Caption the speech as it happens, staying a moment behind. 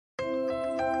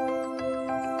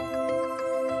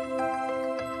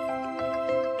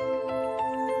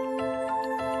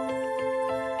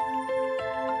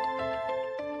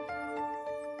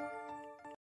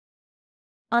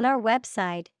On our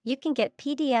website, you can get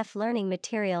PDF learning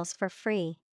materials for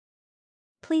free.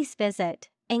 Please visit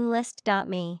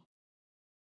englist.me.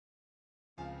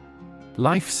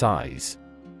 Life size.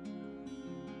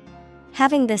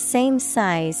 Having the same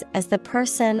size as the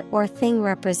person or thing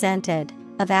represented,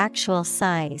 of actual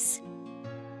size.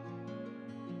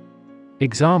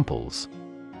 Examples: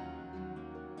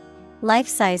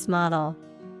 Life-size model.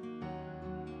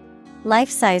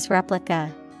 Life-size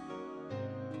replica.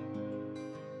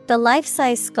 The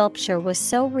life-size sculpture was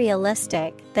so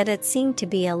realistic that it seemed to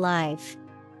be alive.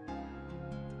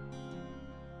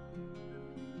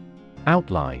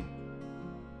 Outline.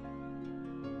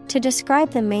 To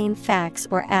describe the main facts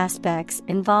or aspects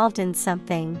involved in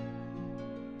something.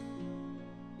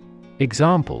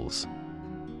 Examples: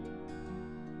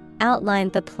 Outline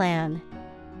the plan.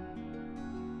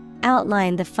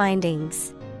 Outline the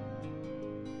findings.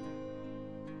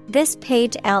 This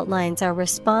page outlines our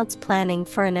response planning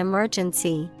for an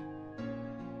emergency.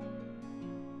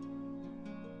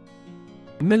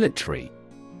 Military.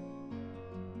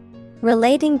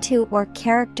 Relating to or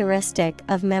characteristic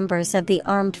of members of the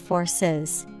armed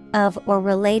forces, of or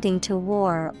relating to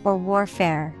war or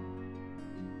warfare.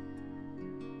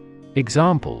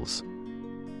 Examples: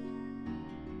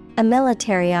 A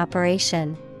military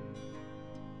operation.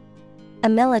 A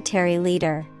military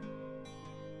leader.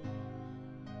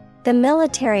 The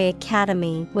military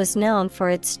academy was known for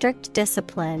its strict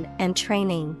discipline and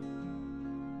training.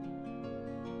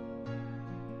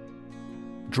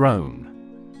 Drone.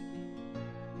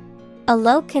 A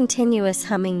low continuous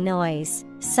humming noise,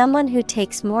 someone who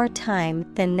takes more time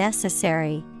than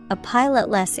necessary, a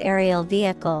pilotless aerial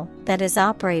vehicle that is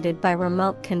operated by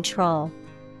remote control.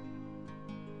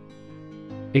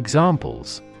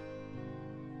 Examples: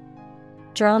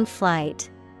 Drone flight.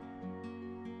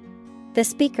 The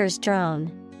speaker's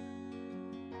drone.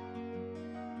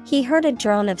 He heard a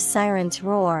drone of sirens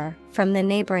roar from the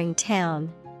neighboring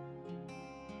town.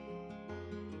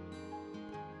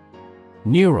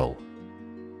 Neural.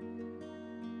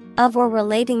 Of or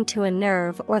relating to a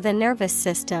nerve or the nervous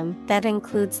system that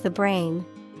includes the brain.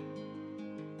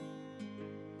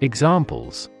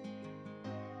 Examples: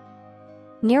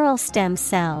 Neural stem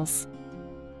cells.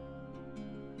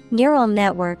 Neural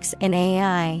networks in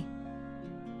AI.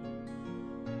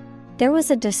 There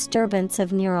was a disturbance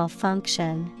of neural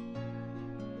function.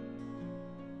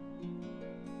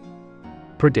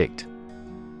 Predict.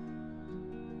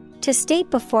 To state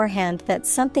beforehand that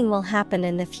something will happen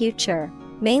in the future,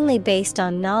 mainly based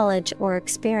on knowledge or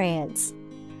experience.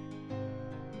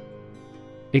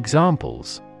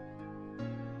 Examples: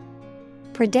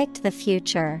 Predict the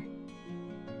future.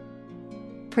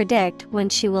 Predict when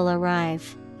she will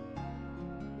arrive.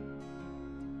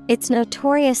 It's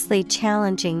notoriously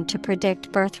challenging to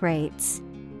predict birth rates.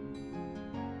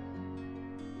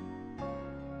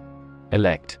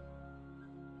 Elect.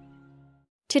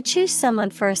 To choose someone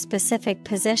for a specific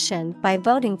position by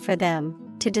voting for them,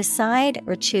 to decide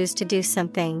or choose to do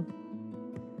something.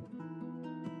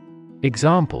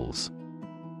 Examples: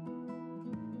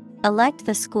 Elect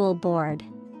the school board.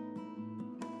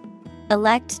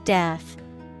 Elect death.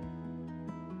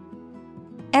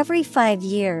 Every 5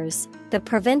 years, the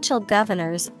provincial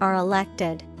governors are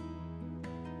elected.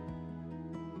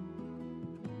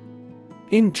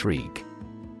 Intrigue.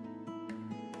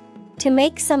 To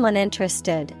make someone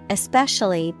interested,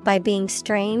 especially by being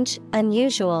strange,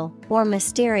 unusual, or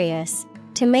mysterious,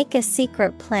 to make a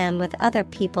secret plan with other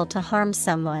people to harm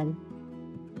someone.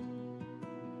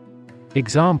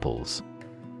 Examples: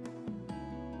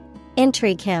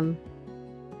 Intrigue him.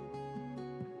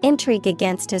 Intrigue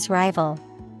against his rival.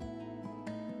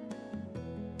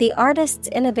 The artist's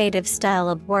innovative style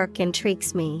of work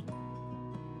intrigues me.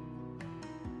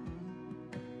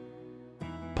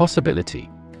 Possibility.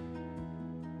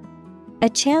 A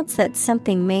chance that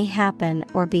something may happen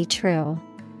or be true.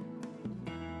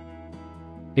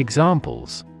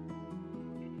 Examples: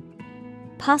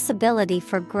 Possibility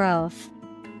for growth.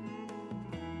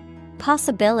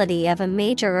 Possibility of a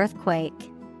major earthquake.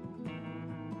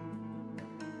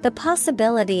 The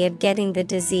possibility of getting the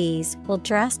disease will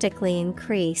drastically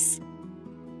increase.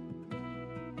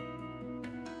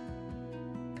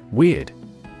 Weird.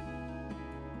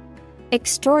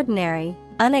 Extraordinary,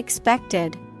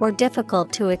 unexpected, or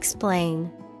difficult to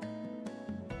explain.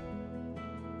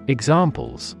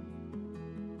 Examples: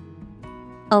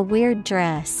 A weird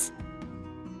dress.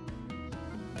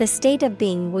 The state of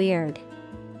being weird.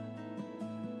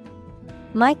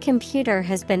 My computer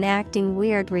has been acting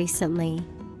weird recently.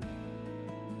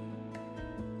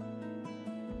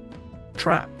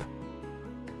 Trap.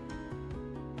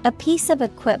 A piece of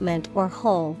equipment or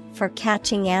hole for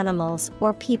catching animals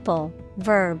or people.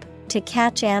 Verb, to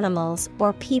catch animals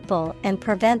or people and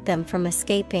prevent them from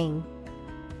escaping.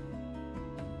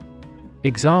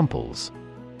 Examples: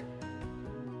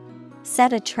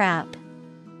 Set a trap.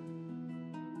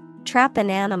 Trap an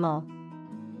animal.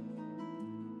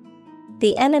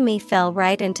 The enemy fell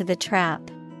right into the trap.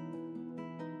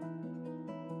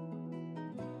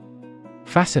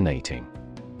 Fascinating.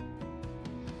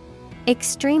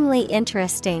 Extremely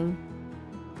interesting.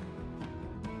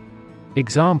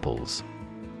 Examples: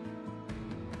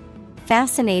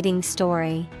 Fascinating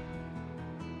story.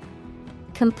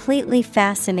 Completely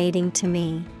fascinating to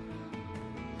me.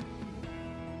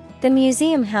 The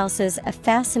museum houses a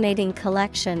fascinating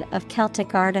collection of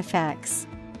Celtic artifacts.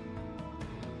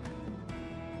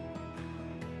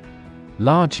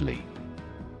 Largely.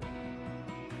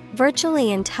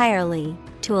 Virtually entirely,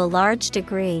 to a large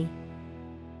degree.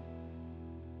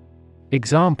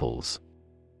 Examples: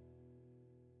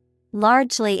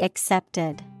 Largely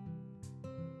accepted.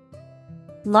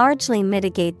 Largely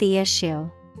mitigate the issue.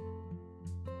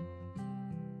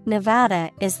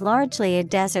 Nevada is largely a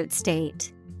desert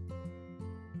state.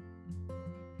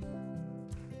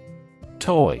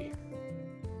 Toy.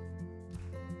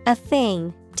 A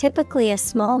thing, typically a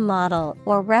small model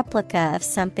or replica of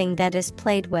something that is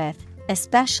played with,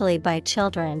 especially by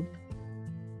children.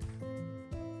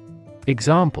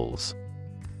 Examples: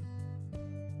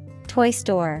 Toy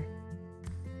store.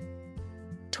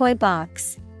 Toy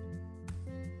box.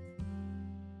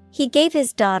 He gave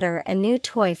his daughter a new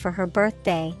toy for her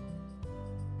birthday.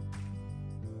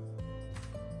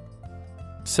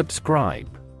 Subscribe.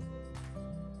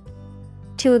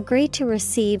 To agree to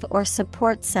receive or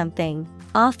support something,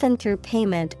 often through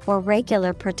payment or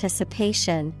regular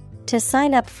participation. To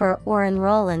sign up for or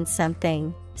enroll in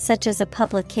something, such as a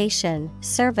publication,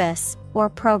 service, or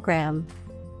program.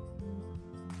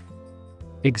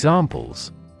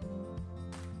 Examples: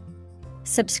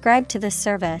 Subscribe to the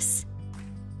service.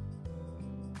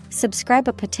 Subscribe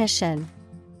a petition.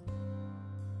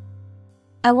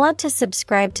 I want to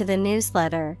subscribe to the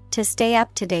newsletter to stay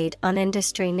up to date on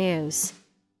industry news.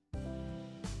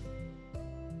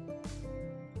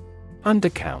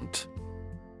 Undercount.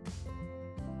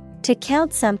 To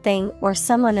count something or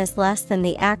someone as less than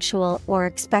the actual or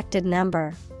expected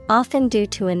number, often due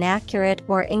to inaccurate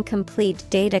or incomplete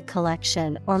data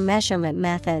collection or measurement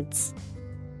methods.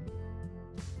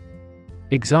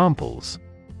 Examples: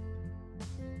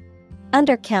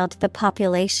 Undercount the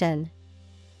population.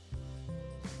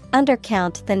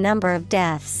 Undercount the number of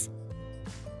deaths.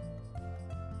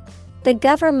 The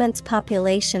government's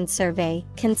population survey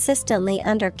consistently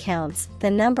undercounts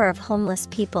the number of homeless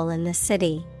people in the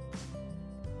city.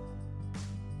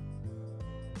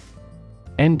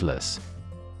 Endless.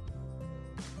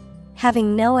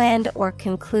 Having no end or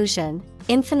conclusion,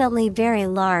 infinitely very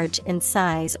large in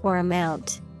size or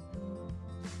amount.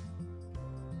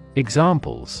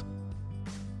 Examples: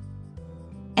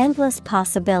 Endless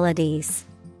possibilities.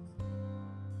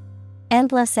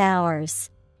 Endless hours.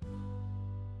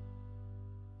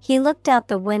 He looked out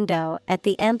the window at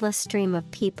the endless stream of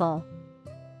people.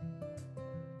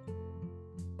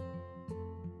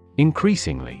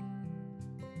 Increasingly.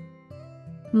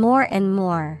 More and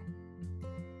more.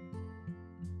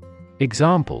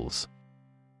 Examples: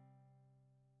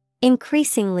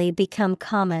 Increasingly become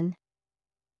common.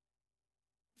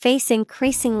 Face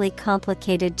increasingly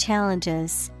complicated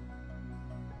challenges.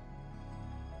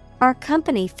 Our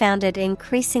company found it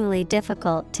increasingly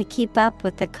difficult to keep up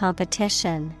with the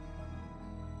competition.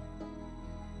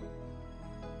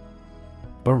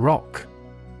 Baroque.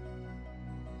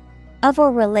 Of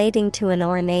or relating to an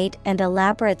ornate and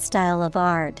elaborate style of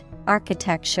art,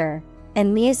 architecture,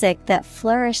 and music that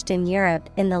flourished in Europe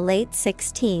in the late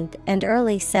 16th and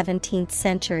early 17th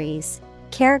centuries,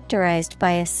 characterized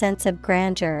by a sense of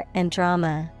grandeur and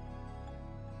drama.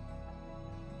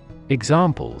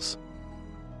 Examples: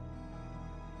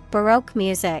 Baroque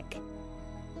music.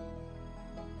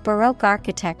 Baroque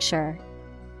architecture.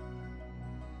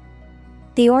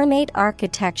 The ornate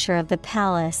architecture of the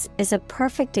palace is a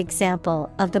perfect example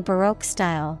of the Baroque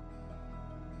style.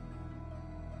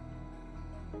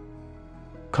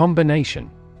 Combination.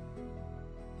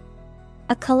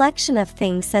 A collection of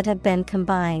things that have been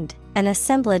combined, an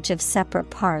assemblage of separate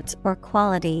parts or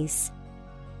qualities.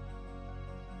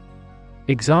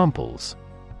 Examples: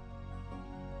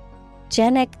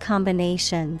 Genic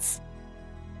combinations.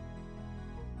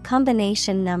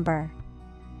 Combination number.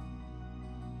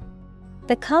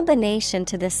 The combination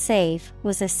to the safe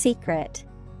was a secret.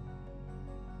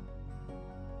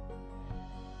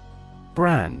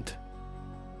 Brand.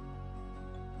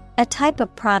 A type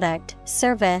of product,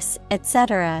 service,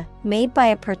 etc., made by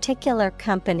a particular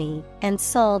company and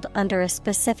sold under a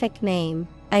specific name,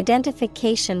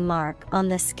 identification mark on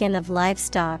the skin of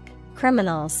livestock,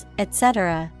 criminals,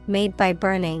 etc., made by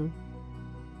burning.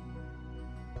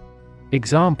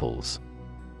 Examples: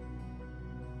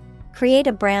 Create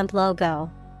a brand logo.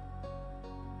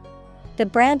 The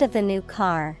brand of the new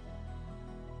car.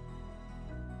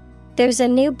 There's a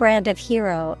new brand of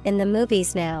hero in the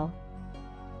movies now.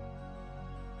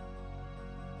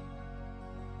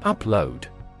 Upload.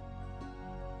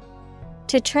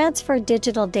 To transfer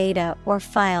digital data or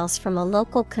files from a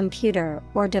local computer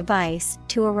or device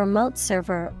to a remote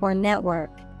server or network,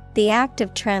 the act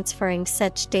of transferring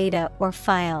such data or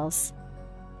files.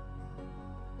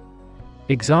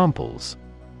 Examples: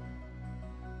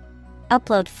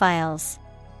 Upload files.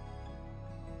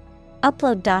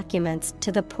 Upload documents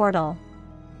to the portal.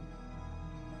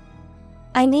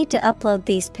 I need to upload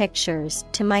these pictures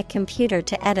to my computer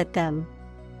to edit them.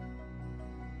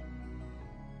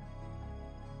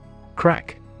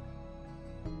 Crack.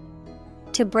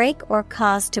 To break or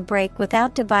cause to break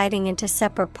without dividing into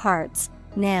separate parts.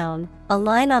 Noun, a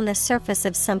line on the surface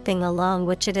of something along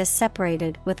which it is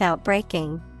separated without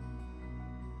breaking.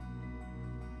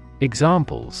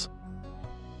 Examples: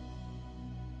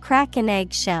 Crack an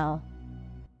eggshell.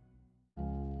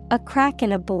 A crack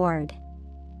in a board.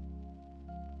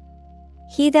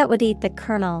 He that would eat the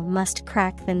kernel must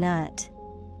crack the nut.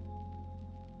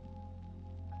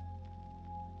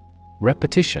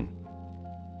 Repetition.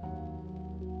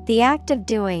 The act of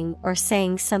doing or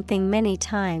saying something many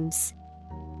times.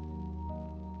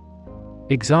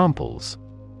 Examples: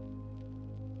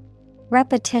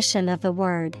 Repetition of the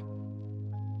word.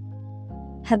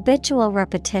 Habitual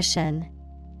repetition.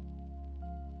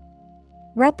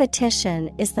 Repetition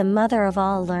is the mother of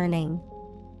all learning.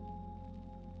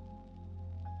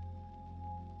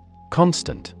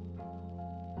 Constant.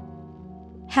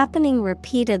 Happening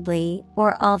repeatedly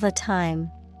or all the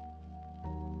time.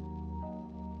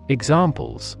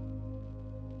 Examples: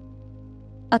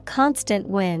 A constant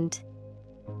wind.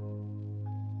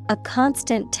 A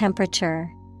constant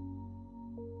temperature.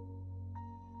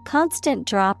 Constant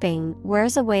dropping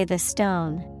wears away the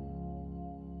stone.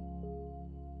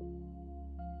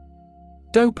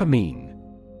 Dopamine.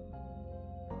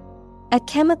 A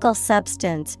chemical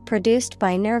substance produced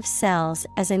by nerve cells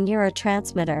as a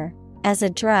neurotransmitter. As a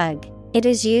drug, it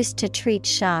is used to treat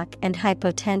shock and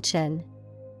hypotension.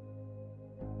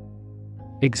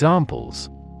 Examples: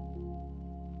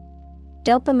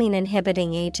 Dopamine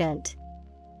inhibiting agent.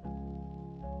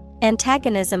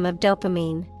 Antagonism of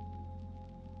dopamine.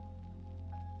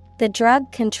 The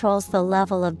drug controls the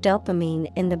level of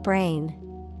dopamine in the brain.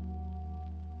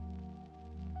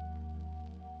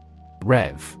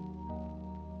 Rev.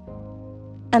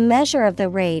 A measure of the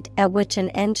rate at which an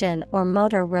engine or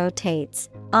motor rotates,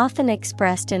 often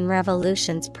expressed in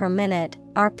revolutions per minute,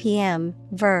 RPM,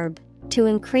 verb, to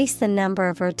increase the number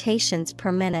of rotations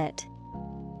per minute.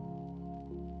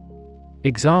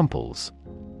 Examples: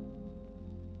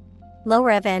 Low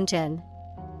rev engine.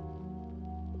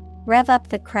 Rev up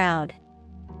the crowd.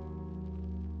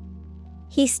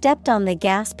 He stepped on the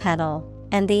gas pedal,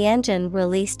 and the engine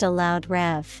released a loud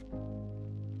rev.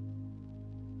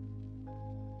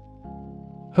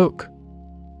 Hook.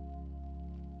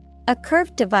 A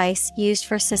curved device used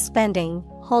for suspending,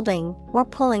 holding, or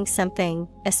pulling something,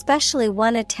 especially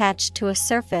one attached to a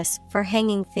surface for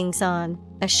hanging things on,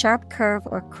 a sharp curve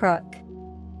or crook.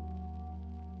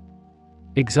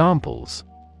 Examples: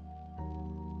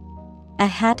 A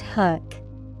hat hook.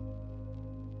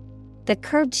 The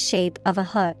curved shape of a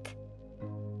hook.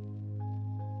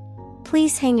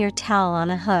 Please hang your towel on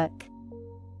a hook.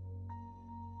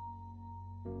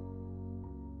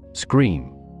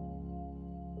 Scream.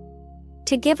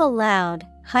 To give a loud,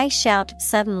 high shout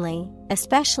suddenly,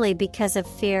 especially because of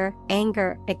fear,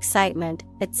 anger, excitement,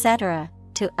 etc.,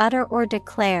 to utter or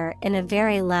declare in a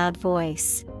very loud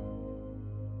voice.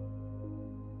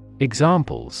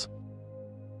 Examples: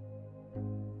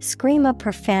 Scream a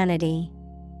profanity.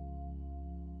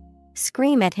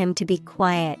 Scream at him to be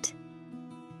quiet.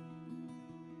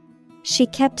 She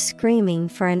kept screaming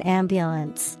for an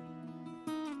ambulance.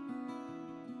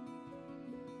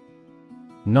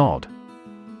 Nod.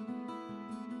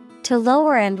 To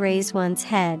lower and raise one's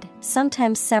head,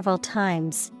 sometimes several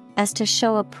times, as to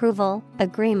show approval,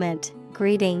 agreement,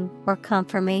 greeting, or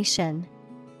confirmation.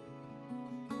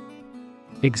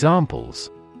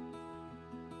 Examples: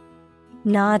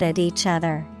 Nod at each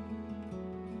other.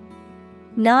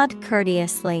 Nod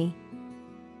courteously.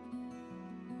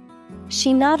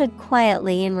 She nodded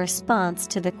quietly in response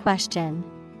to the question.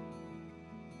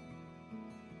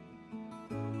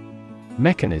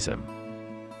 Mechanism.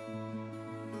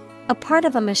 A part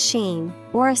of a machine,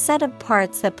 or a set of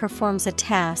parts that performs a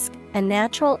task, a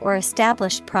natural or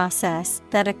established process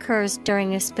that occurs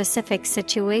during a specific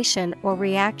situation or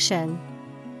reaction.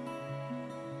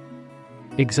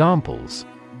 Examples: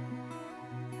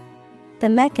 The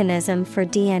mechanism for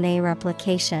DNA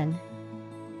replication.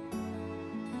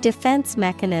 Defense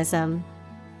mechanism.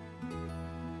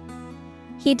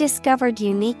 He discovered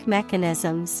unique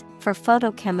mechanisms for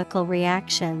photochemical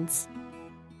reactions.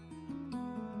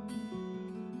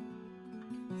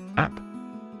 App.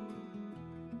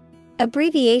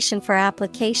 Abbreviation for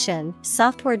application,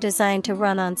 software designed to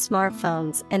run on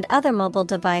smartphones and other mobile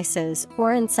devices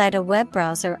or inside a web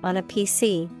browser on a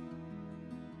PC.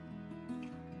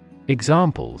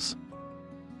 Examples: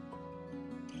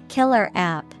 Killer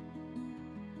app.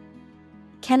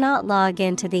 Cannot log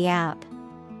into the app.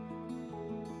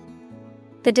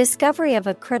 The discovery of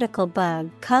a critical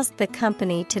bug caused the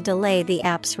company to delay the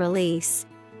app's release.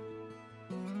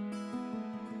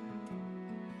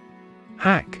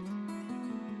 Hack.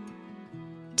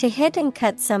 To hit and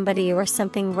cut somebody or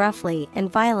something roughly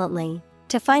and violently,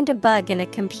 to find a bug in a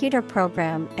computer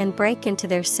program and break into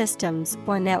their systems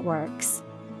or networks.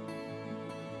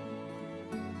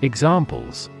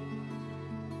 Examples: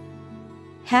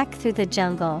 Hack through the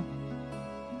jungle.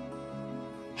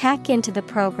 Hack into the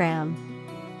program.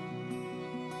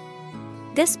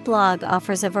 This blog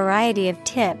offers a variety of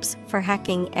tips for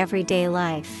hacking everyday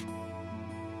life.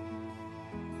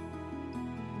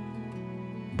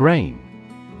 Brain.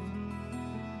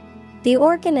 The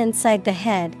organ inside the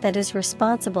head that is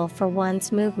responsible for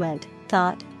one's movement,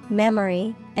 thought,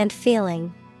 memory, and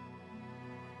feeling.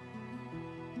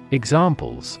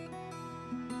 Examples: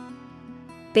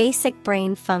 Basic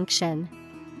brain function.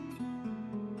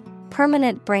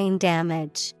 Permanent brain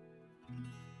damage.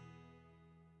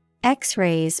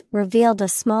 X-rays revealed a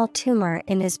small tumor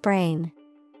in his brain.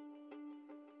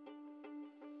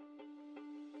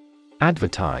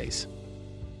 Advertise.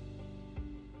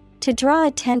 To draw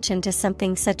attention to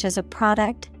something such as a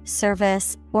product,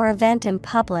 service, or event in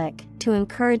public to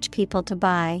encourage people to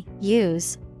buy,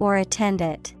 use, or attend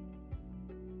it.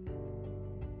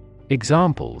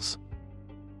 Examples: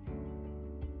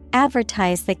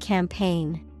 Advertise the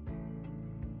campaign.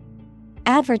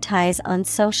 Advertise on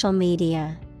social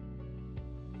media.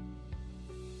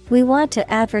 We want to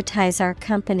advertise our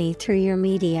company through your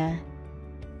media.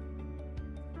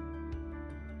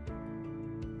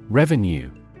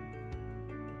 Revenue.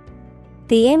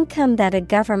 The income that a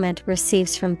government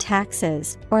receives from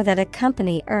taxes or that a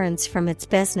company earns from its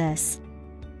business.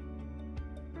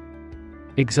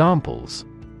 Examples: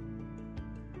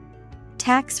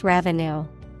 Tax revenue.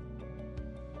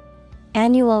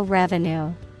 Annual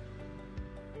revenue.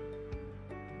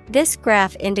 This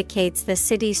graph indicates the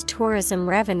city's tourism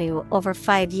revenue over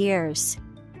 5 years.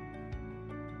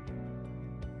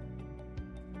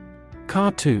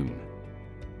 Cartoon.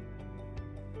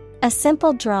 A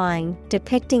simple drawing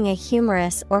depicting a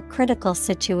humorous or critical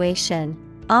situation,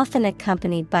 often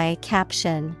accompanied by a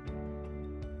caption.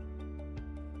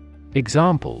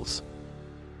 Examples: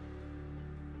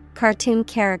 Cartoon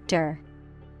character.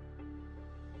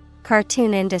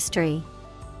 Cartoon industry.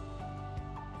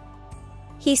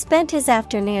 He spent his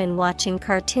afternoon watching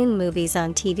cartoon movies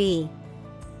on TV.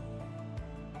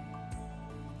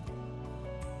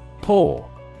 Paw.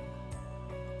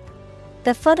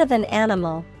 The foot of an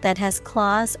animal that has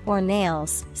claws or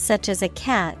nails, such as a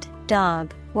cat,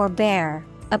 dog, or bear.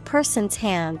 A person's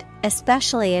hand,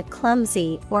 especially a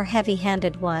clumsy or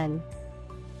heavy-handed one.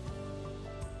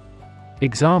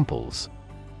 Examples: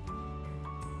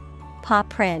 Paw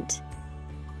print.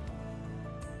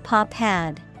 Paw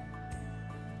pad.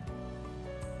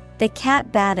 The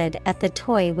cat batted at the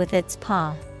toy with its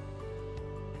paw.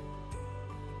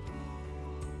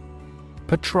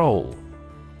 Patrol.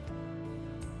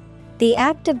 The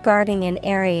act of guarding an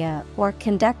area or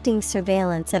conducting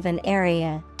surveillance of an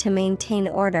area to maintain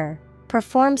order,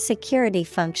 perform security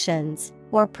functions,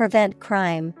 or prevent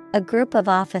crime, a group of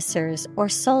officers or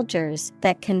soldiers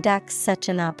that conducts such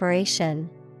an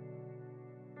operation.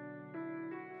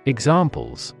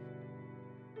 Examples: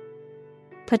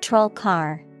 Patrol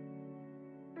car.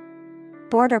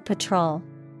 Border patrol.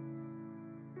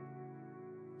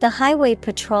 The highway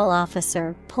patrol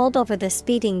officer pulled over the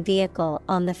speeding vehicle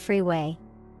on the freeway.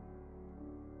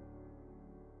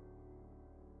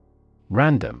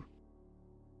 Random.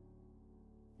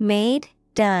 Made,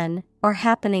 done, or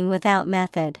happening without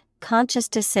method, conscious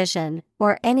decision,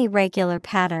 or any regular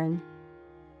pattern.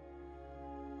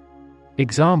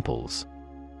 Examples: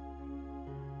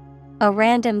 A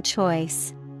random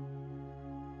choice.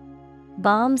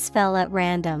 Bombs fell at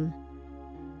random.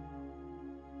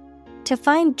 To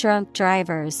find drunk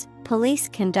drivers, police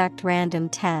conduct random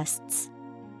tests.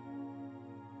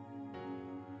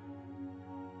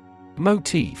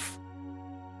 Motif.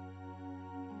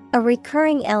 A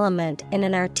recurring element in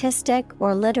an artistic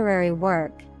or literary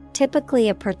work, typically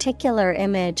a particular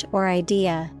image or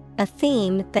idea, a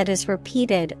theme that is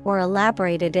repeated or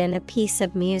elaborated in a piece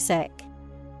of music.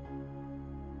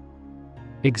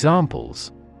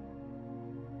 Examples: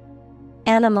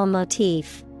 Animal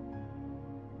motif.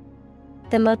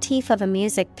 The motif of a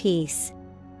music piece.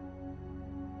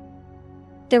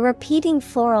 The repeating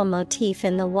floral motif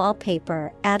in the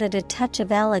wallpaper added a touch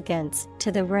of elegance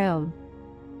to the room.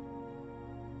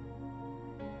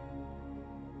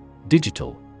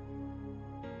 Digital.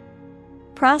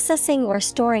 Processing or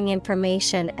storing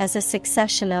information as a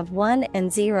succession of 1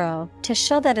 and 0 to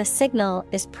show that a signal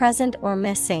is present or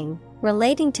missing,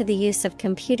 relating to the use of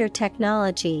computer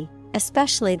technology,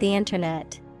 especially the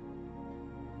Internet.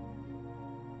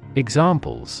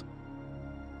 Examples: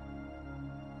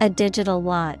 A digital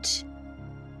watch.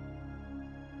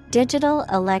 Digital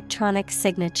electronic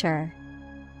signature.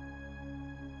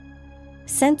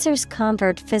 Sensors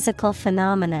convert physical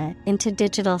phenomena into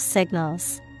digital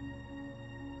signals.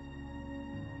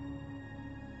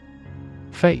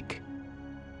 Fake.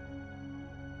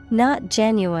 Not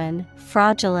genuine,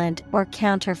 fraudulent, or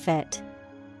counterfeit.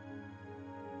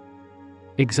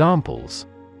 Examples: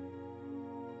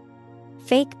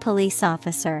 Fake police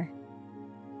officer.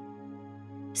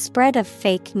 Spread of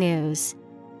fake news.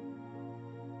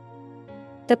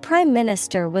 The Prime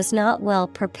Minister was not well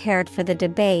prepared for the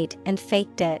debate and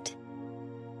faked it.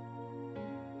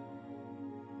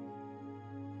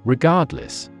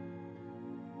 Regardless.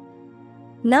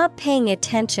 Not paying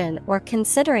attention or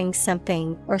considering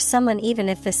something or someone even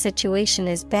if the situation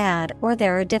is bad or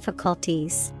there are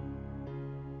difficulties.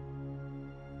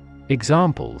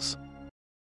 Examples: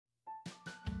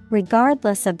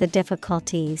 Regardless of the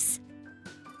difficulties.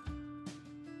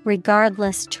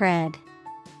 Regardless tread.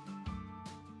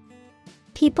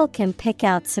 People can pick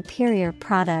out superior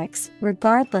products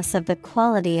regardless of the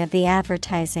quality of the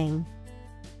advertising.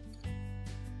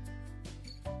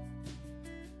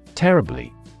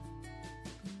 Terribly.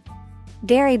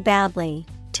 Very badly,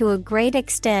 to a great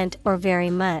extent or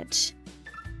very much.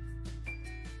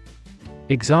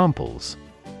 Examples: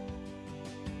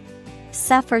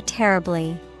 Suffer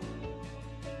terribly.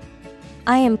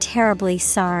 I am terribly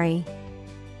sorry.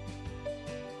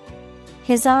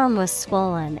 His arm was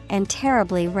swollen and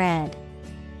terribly red.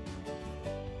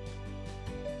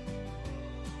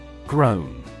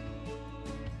 Groan.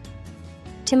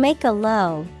 To make a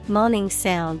low, moaning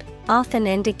sound, often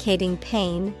indicating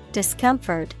pain,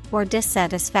 discomfort, or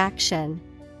dissatisfaction.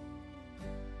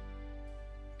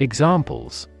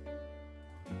 Examples: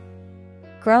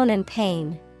 Groan in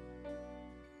pain.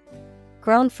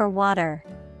 Groan for water.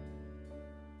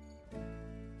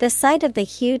 The sight of the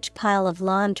huge pile of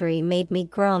laundry made me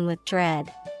groan with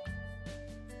dread.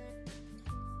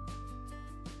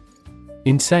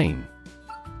 Insane.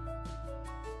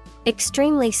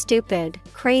 Extremely stupid,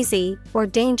 crazy, or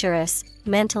dangerous,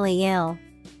 mentally ill.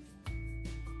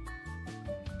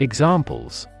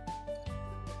 Examples: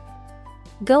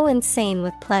 Go insane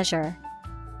with pleasure.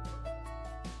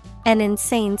 An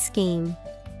insane scheme.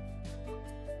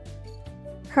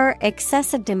 Her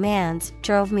excessive demands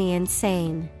drove me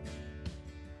insane.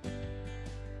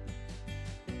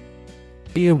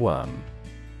 Earworm.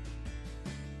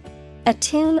 A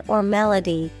tune or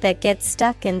melody that gets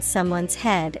stuck in someone's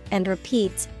head and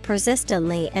repeats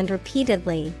persistently and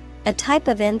repeatedly, a type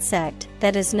of insect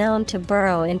that is known to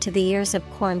burrow into the ears of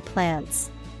corn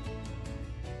plants.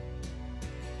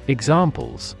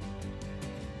 Examples: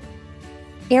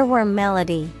 Earworm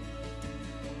melody.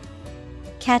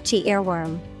 Catchy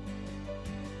earworm.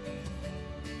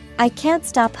 I can't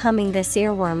stop humming this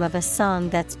earworm of a song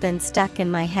that's been stuck in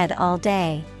my head all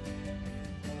day.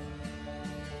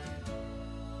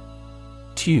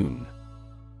 Tune.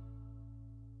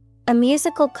 A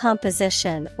musical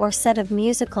composition or set of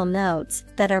musical notes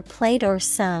that are played or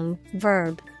sung,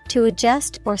 verb, to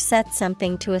adjust or set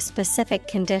something to a specific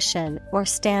condition or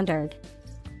standard.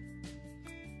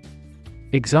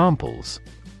 Examples: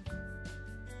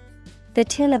 The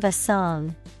tune of a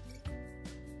song.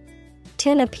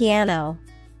 Tune a piano.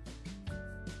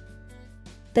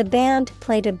 The band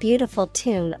played a beautiful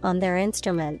tune on their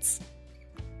instruments.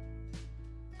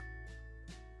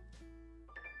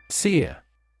 Sear.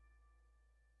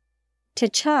 To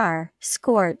char,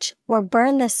 scorch, or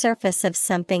burn the surface of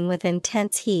something with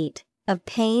intense heat, of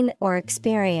pain or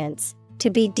experience, to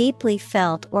be deeply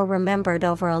felt or remembered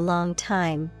over a long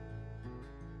time.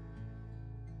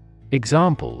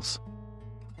 Examples: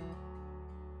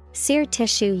 sear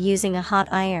tissue using a hot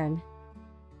iron.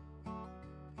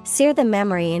 Sear the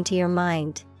memory into your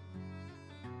mind.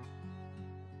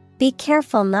 Be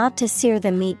careful not to sear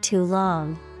the meat too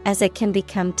long, as it can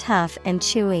become tough and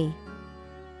chewy.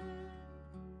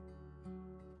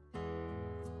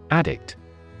 Addict.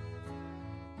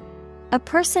 A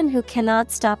person who cannot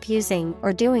stop using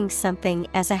or doing something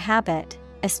as a habit,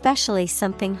 especially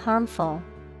something harmful.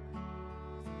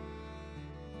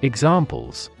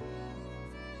 Examples: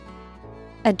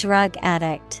 a drug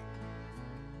addict.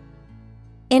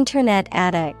 Internet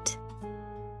addict.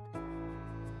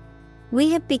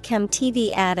 We have become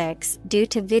TV addicts due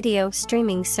to video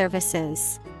streaming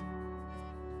services.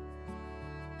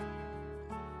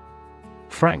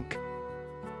 Frank.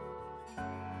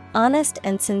 Honest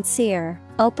and sincere,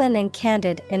 open and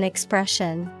candid in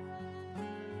expression.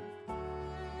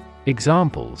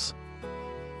 Examples: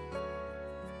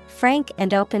 frank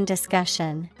and open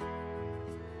discussion.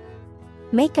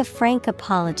 Make a frank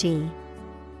apology.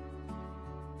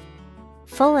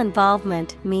 Full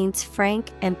involvement means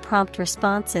frank and prompt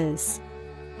responses.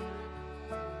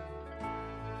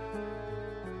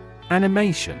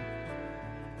 Animation.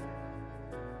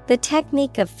 The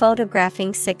technique of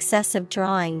photographing successive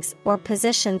drawings or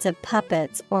positions of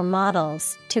puppets or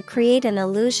models to create an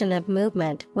illusion of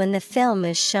movement when the film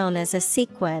is shown as a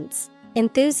sequence.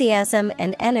 Enthusiasm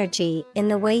and energy in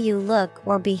the way you look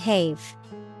or behave.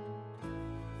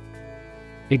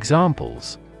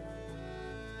 Examples: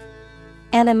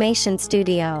 animation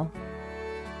studio.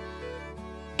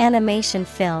 Animation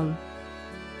film.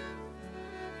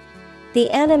 The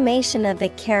animation of the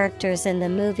characters in the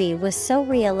movie was so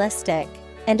realistic,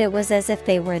 and it was as if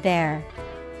they were there.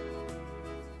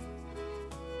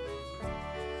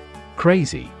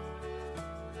 Crazy.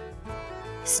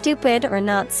 Stupid or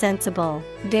not sensible,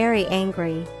 very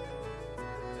angry.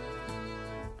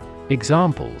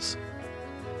 Examples: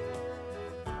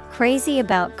 crazy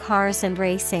about cars and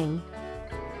racing.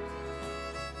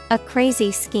 A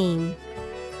crazy scheme.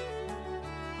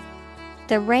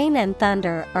 The rain and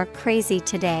thunder are crazy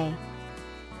today.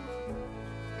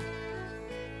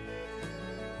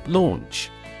 Launch.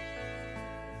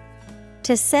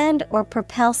 To send or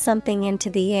propel something into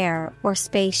the air or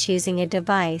space using a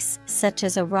device such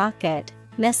as a rocket,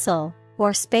 missile,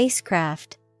 or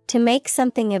spacecraft, to make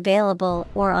something available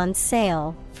or on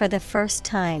sale for the first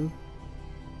time.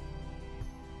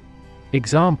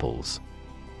 Examples: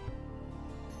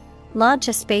 launch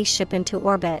a spaceship into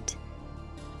orbit.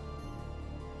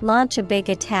 Launch a big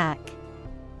attack.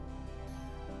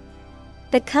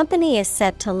 The company is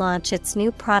set to launch its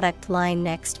new product line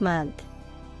next month.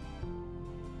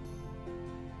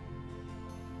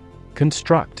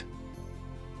 Construct.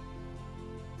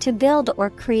 To build or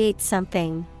create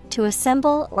something, to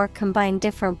assemble or combine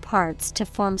different parts to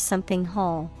form something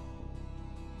whole.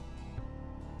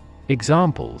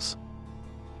 Examples: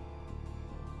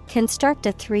 construct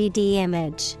a 3D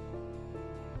image.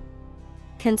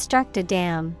 Construct a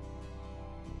dam.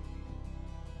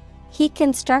 He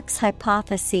constructs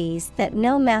hypotheses that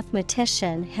no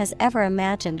mathematician has ever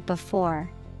imagined before.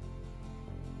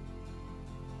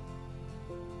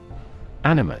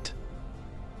 Animate.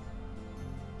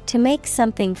 To make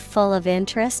something full of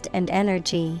interest and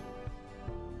energy.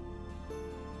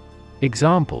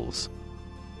 Examples: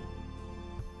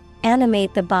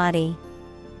 animate the body.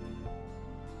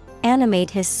 Animate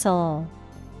his soul.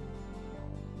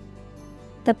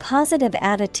 The positive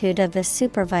attitude of the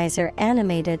supervisor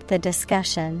animated the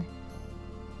discussion.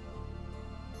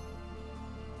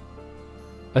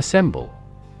 Assemble.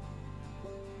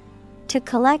 To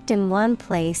collect in one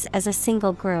place as a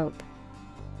single group.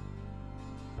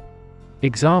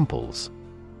 Examples: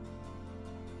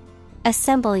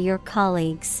 assemble your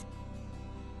colleagues.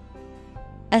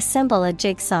 Assemble a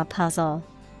jigsaw puzzle.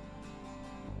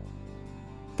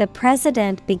 The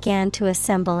president began to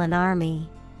assemble an army.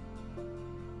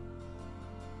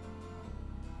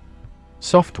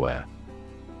 Software.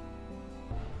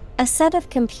 A set of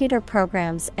computer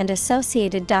programs and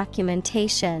associated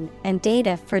documentation and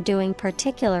data for doing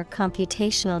particular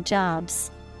computational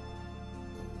jobs.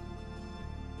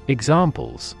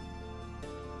 Examples: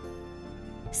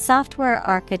 software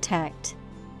architect.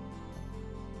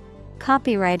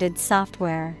 Copyrighted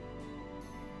software.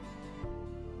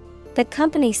 The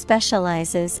company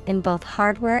specializes in both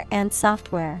hardware and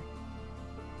software.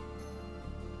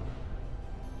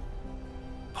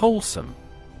 Wholesome.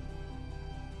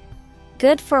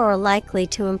 Good for or likely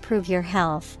to improve your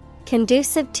health,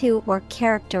 conducive to or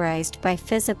characterized by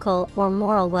physical or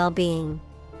moral well-being.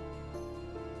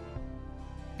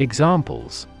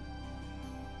 Examples: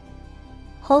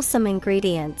 Wholesome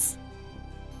ingredients.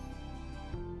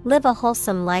 Live a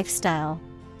wholesome lifestyle.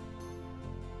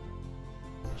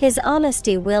 His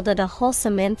honesty wielded a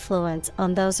wholesome influence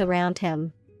on those around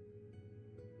him.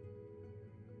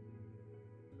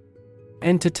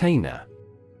 Entertainer.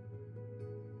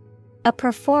 A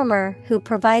performer who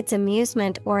provides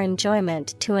amusement or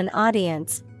enjoyment to an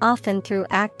audience, often through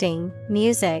acting,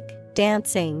 music,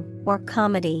 dancing, or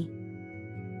comedy.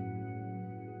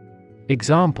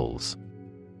 Examples: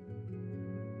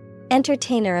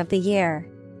 Entertainer of the Year.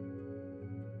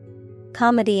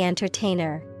 Comedy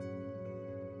entertainer.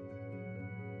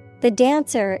 The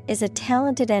dancer is a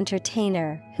talented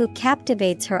entertainer who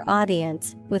captivates her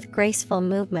audience with graceful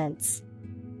movements.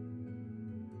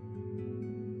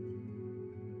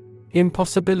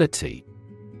 Impossibility.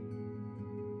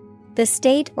 The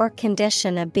state or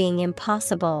condition of being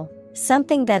impossible,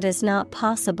 something that is not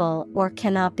possible or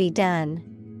cannot be done.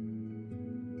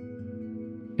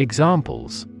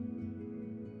 Examples: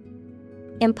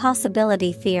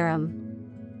 Impossibility theorem.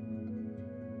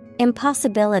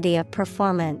 Impossibility of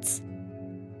performance.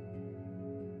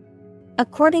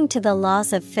 According to the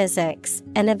laws of physics,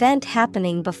 an event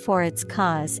happening before its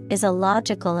cause is a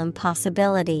logical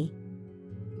impossibility.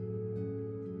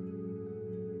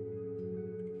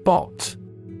 Bot.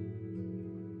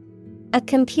 A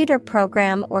computer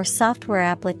program or software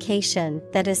application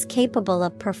that is capable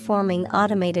of performing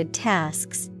automated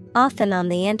tasks, often on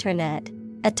the internet.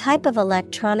 A type of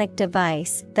electronic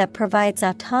device that provides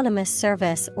autonomous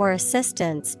service or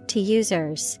assistance to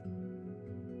users.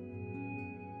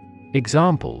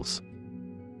 Examples: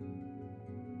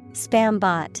 Spam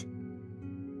bot.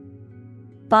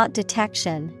 Bot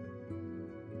detection.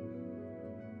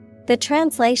 The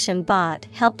translation bot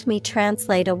helped me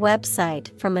translate a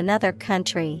website from another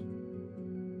country.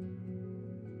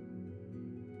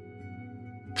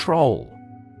 Troll.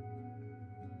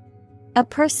 A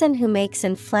person who makes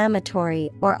inflammatory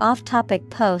or off-topic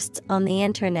posts on the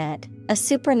internet, a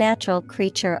supernatural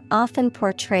creature often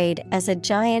portrayed as a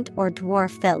giant or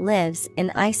dwarf that lives in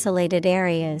isolated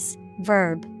areas.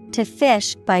 Verb: to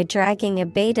fish by dragging a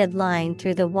baited line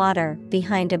through the water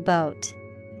behind a boat.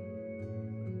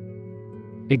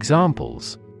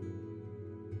 Examples: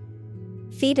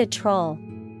 Feed a troll.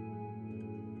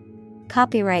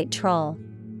 Copyright troll.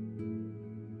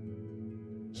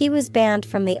 He was banned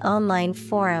from the online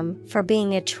forum for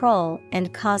being a troll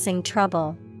and causing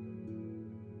trouble.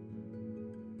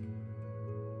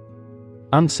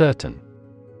 Uncertain.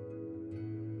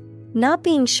 Not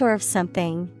being sure of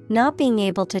something, not being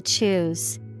able to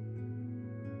choose.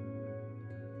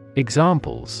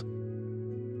 Examples: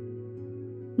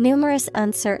 Numerous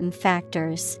uncertain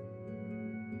factors.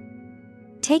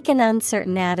 Take an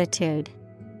uncertain attitude.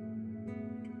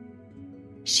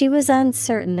 She was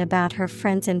uncertain about her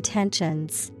friend's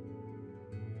intentions.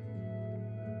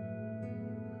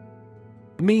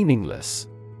 Meaningless.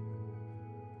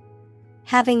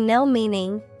 Having no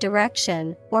meaning,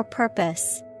 direction, or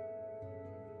purpose.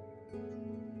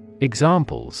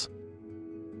 Examples: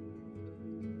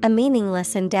 A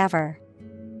meaningless endeavor.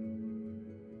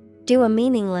 Do a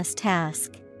meaningless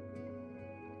task.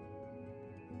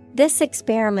 This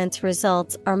experiment's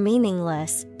results are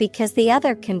meaningless because the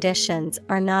other conditions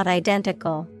are not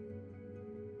identical.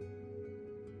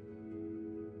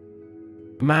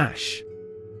 Mash.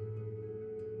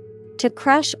 To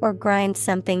crush or grind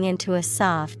something into a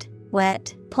soft,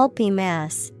 wet, pulpy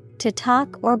mass. To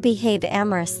talk or behave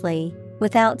amorously,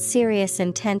 without serious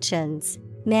intentions.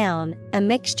 Noun: a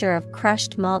mixture of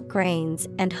crushed malt grains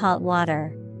and hot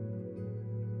water.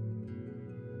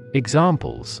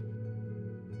 Examples: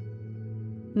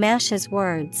 Mash his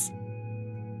words.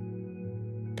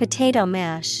 Potato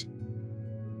mash.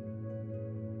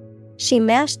 She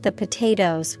mashed the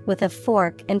potatoes with a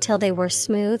fork until they were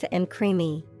smooth and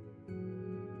creamy.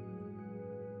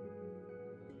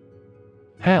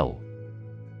 Hell.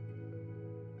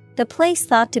 The place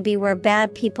thought to be where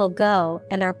bad people go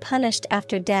and are punished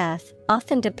after death,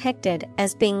 often depicted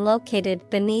as being located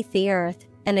beneath the earth,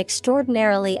 an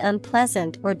extraordinarily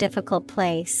unpleasant or difficult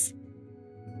place.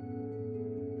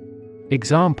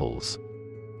 Examples: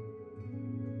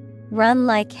 Run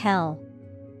like hell.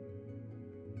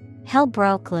 Hell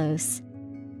broke loose.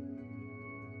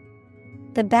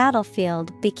 The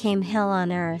battlefield became hell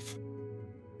on earth.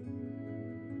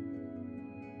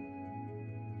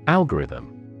 Algorithm.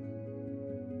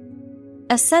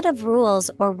 A set of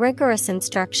rules or rigorous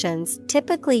instructions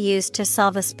typically used to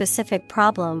solve a specific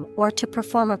problem or to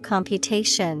perform a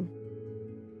computation.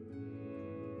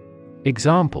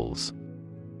 Examples: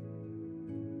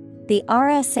 The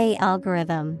RSA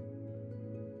algorithm.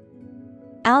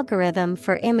 algorithm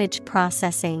for image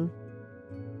processing.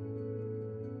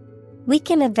 We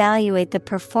can evaluate the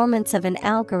performance of an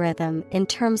algorithm in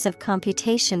terms of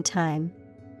computation time.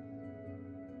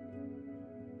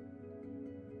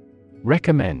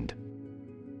 Recommend.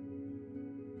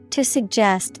 To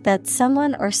suggest that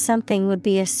someone or something would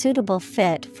be a suitable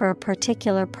fit for a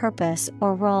particular purpose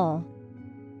or role.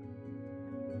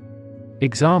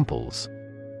 Examples: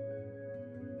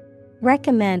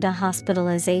 recommend a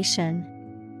hospitalization.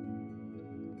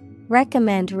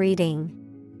 Recommend reading.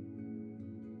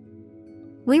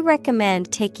 We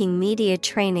recommend taking media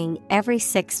training every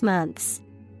 6 months.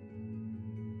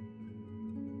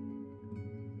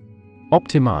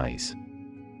 Optimize.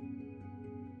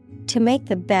 To make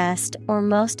the best or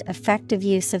most effective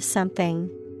use of something.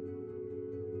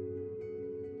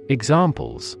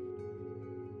 Examples: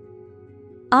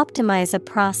 optimize a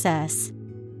process.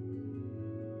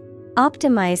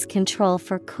 Optimize control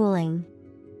for cooling.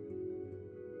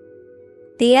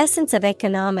 The essence of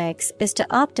economics is to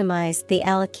optimize the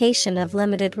allocation of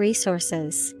limited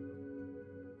resources.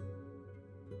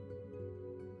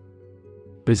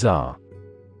 Bizarre.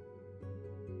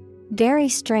 Very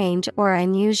strange or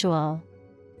unusual.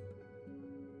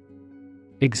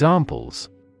 Examples: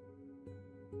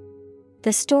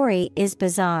 the story is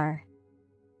bizarre.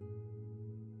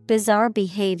 Bizarre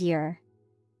behavior.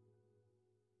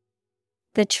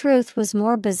 The truth was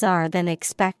more bizarre than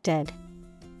expected.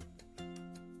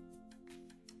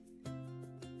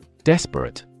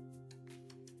 Desperate.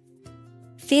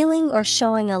 Feeling or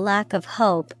showing a lack of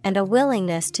hope and a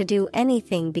willingness to do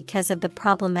anything because of the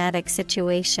problematic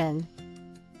situation.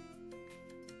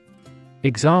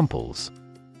 Examples: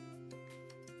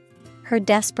 her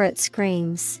desperate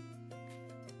screams.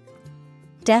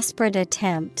 Desperate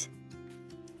attempt.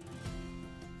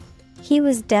 He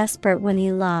was desperate when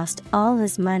he lost all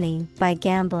his money by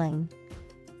gambling.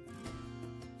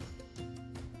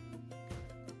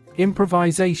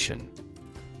 Improvisation.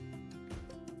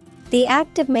 The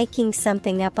act of making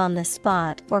something up on the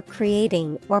spot or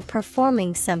creating or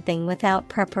performing something without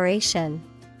preparation.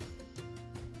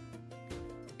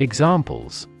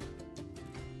 Examples: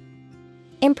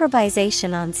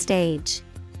 improvisation on stage.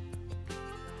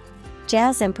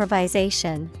 Jazz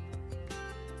improvisation.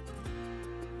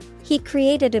 He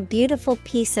created a beautiful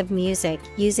piece of music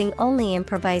using only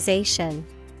improvisation.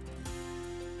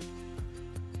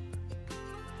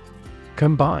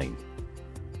 Combine.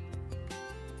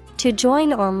 To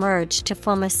join or merge to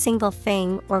form a single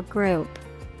thing or group.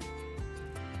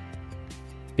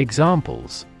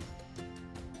 Examples: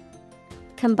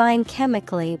 combine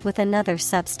chemically with another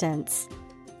substance.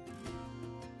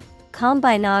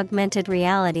 Combine augmented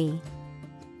reality.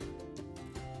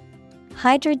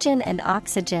 Hydrogen and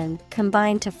oxygen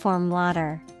combine to form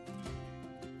water.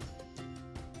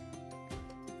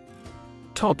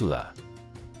 Toddler.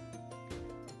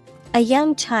 A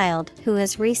young child who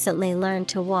has recently learned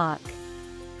to walk.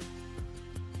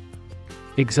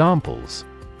 Examples: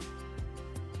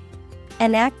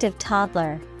 an active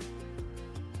toddler.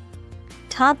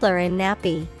 Toddler in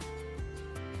nappy.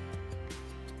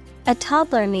 A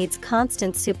toddler needs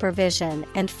constant supervision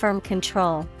and firm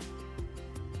control.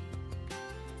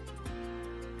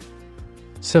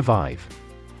 Survive.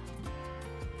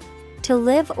 To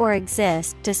live or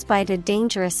exist despite a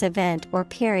dangerous event or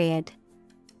period.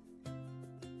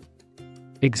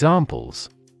 Examples: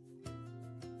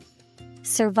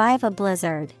 survive a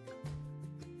blizzard.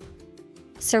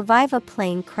 Survive a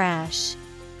plane crash.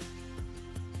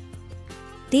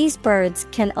 These birds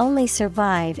can only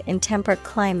survive in temperate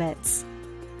climates.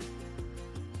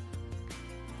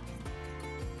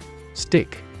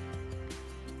 Stick.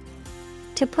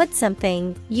 To put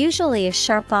something, usually a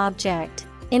sharp object,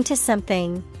 into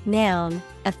something, noun,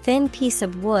 a thin piece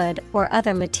of wood or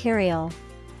other material.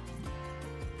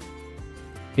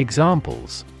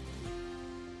 Examples: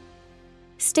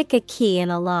 stick a key in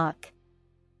a lock.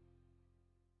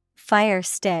 Fire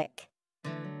stick.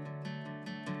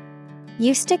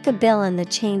 You stick a bill in the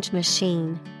change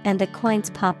machine, and the coins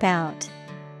pop out.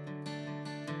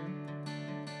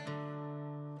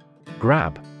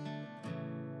 Grab.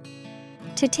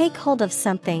 To take hold of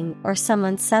something or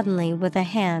someone suddenly with a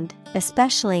hand,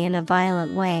 especially in a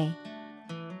violent way.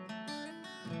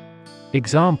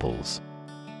 Examples: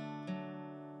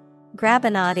 grab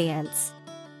an audience.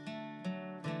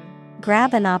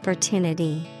 Grab an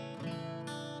opportunity.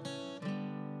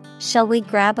 Shall we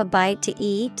grab a bite to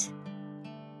eat?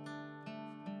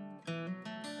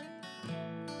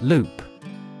 Loop.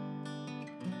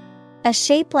 A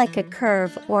shape like a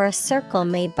curve or a circle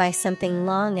made by something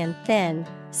long and thin,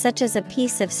 such as a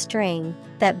piece of string,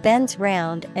 that bends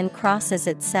round and crosses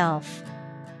itself.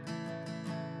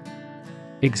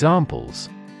 Examples.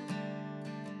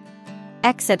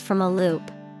 Exit from a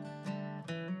loop.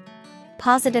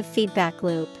 Positive feedback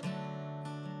loop.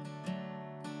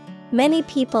 Many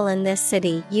people in this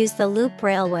city use the loop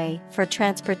railway for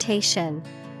transportation.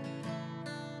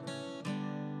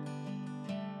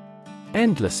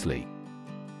 Endlessly.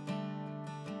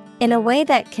 In a way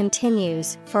that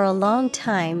continues for a long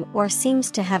time or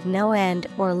seems to have no end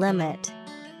or limit.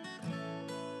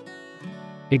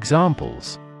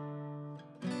 Examples.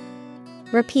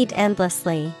 Repeat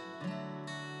endlessly.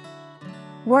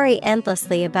 Worry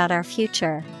endlessly about our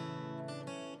future.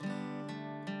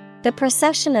 The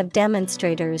procession of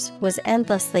demonstrators was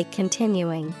endlessly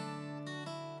continuing.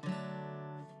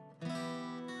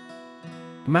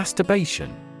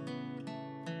 Masturbation.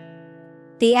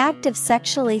 The act of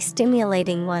sexually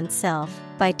stimulating oneself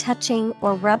by touching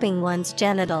or rubbing one's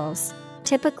genitals,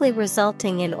 typically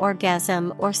resulting in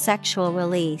orgasm or sexual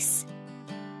release.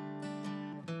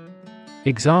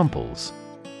 Examples.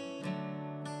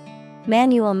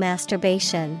 Manual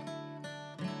masturbation.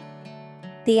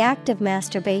 The act of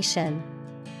masturbation.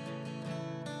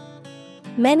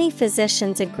 Many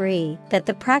physicians agree that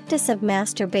the practice of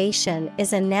masturbation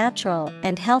is a natural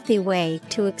and healthy way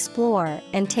to explore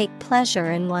and take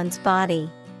pleasure in one's body.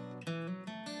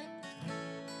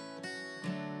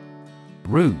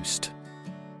 Roost.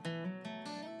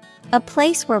 A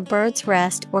place where birds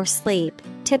rest or sleep,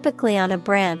 typically on a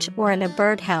branch or in a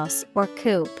birdhouse or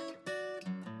coop.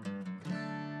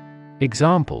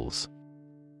 Examples.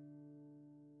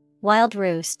 Wild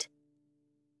roost.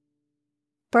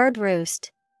 Bird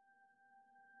roost.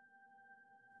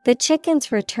 The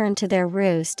chickens return to their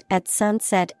roost at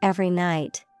sunset every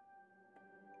night.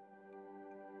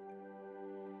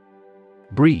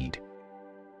 Breed.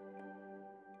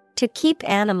 To keep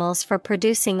animals for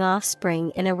producing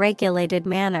offspring in a regulated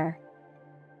manner.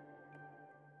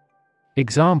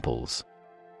 Examples.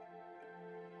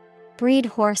 Breed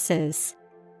horses.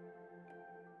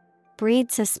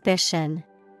 Breed suspicion.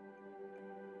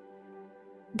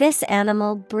 This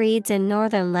animal breeds in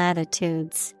northern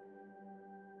latitudes.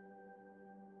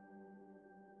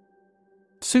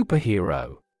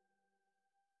 Superhero.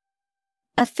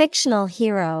 A fictional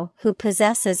hero who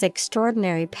possesses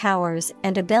extraordinary powers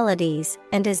and abilities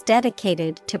and is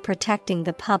dedicated to protecting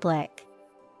the public.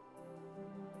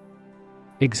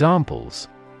 Examples.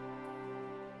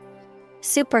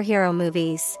 Superhero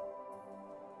movies.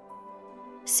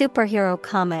 Superhero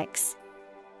comics.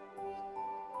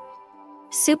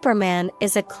 Superman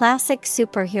is a classic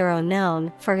superhero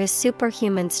known for his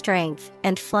superhuman strength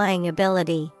and flying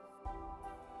ability.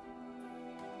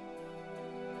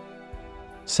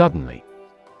 Suddenly.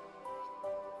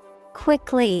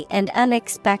 Quickly and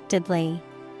unexpectedly.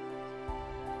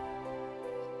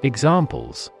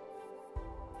 Examples.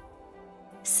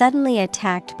 Suddenly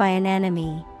attacked by an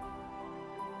enemy.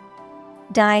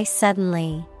 Die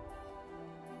suddenly.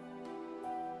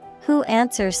 Who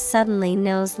answers suddenly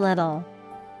knows little.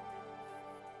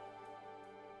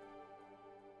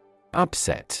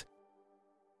 Upset.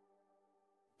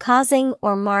 Causing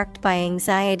or marked by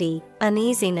anxiety,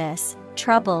 uneasiness,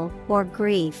 trouble, or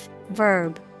grief.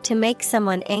 Verb, to make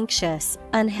someone anxious,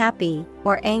 unhappy,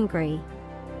 or angry.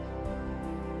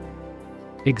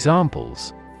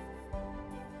 Examples.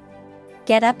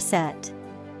 Get upset.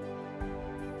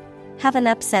 Have an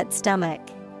upset stomach.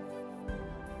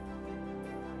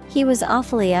 He was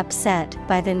awfully upset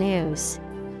by the news.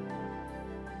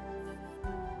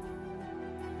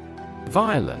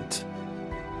 Violent.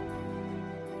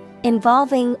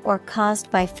 Involving or caused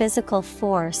by physical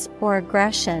force or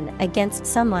aggression against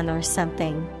someone or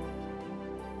something.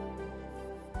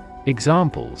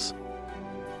 Examples.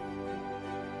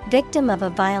 Victim of a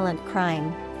violent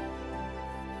crime.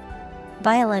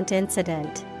 Violent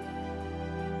incident.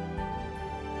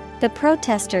 The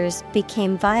protesters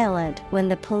became violent when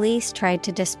the police tried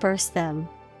to disperse them.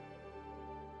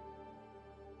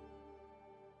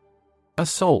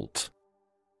 Assault.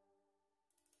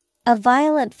 A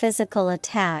violent physical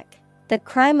attack, the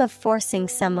crime of forcing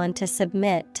someone to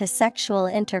submit to sexual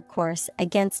intercourse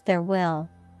against their will.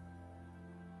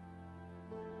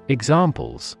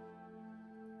 Examples.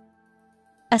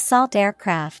 Assault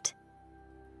aircraft.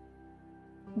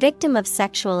 Victim of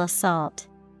sexual assault.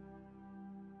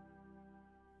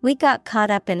 We got caught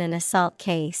up in an assault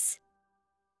case.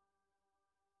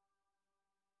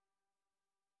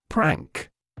 Prank.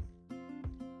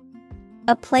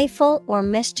 A playful or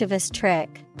mischievous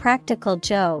trick, practical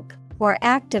joke, or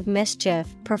act of mischief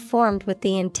performed with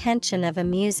the intention of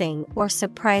amusing or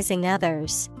surprising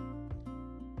others.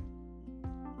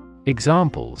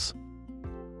 Examples.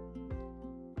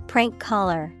 Prank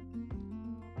caller.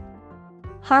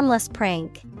 Harmless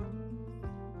prank.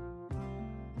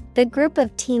 The group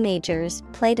of teenagers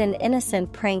played an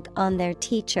innocent prank on their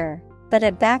teacher, but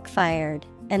it backfired,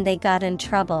 and they got in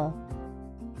trouble.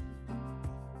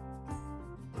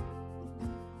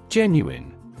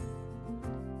 Genuine.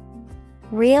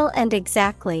 Real and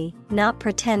exactly, not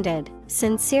pretended,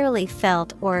 sincerely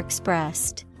felt or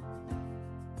expressed.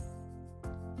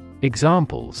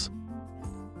 Examples: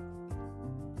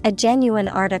 A genuine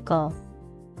article.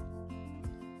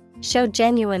 Show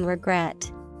genuine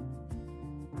regret.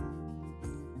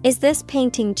 Is this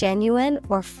painting genuine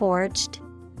or forged?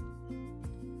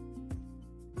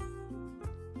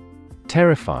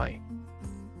 Terrify.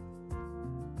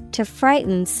 To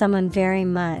frighten someone very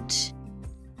much.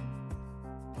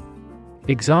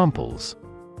 Examples: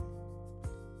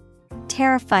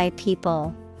 Terrify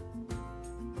people.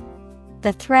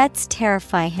 The threats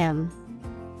terrify him.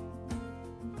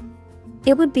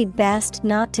 It would be best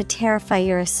not to terrify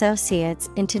your associates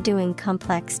into doing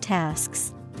complex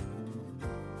tasks.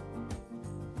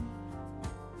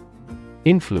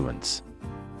 Influence.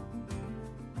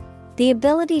 The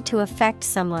ability to affect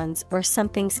someone's or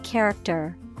something's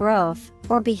character, growth,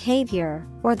 or behavior,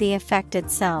 or the effect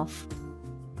itself.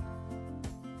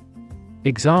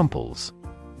 Examples: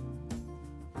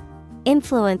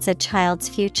 Influence a child's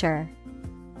future.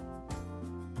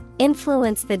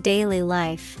 Influence the daily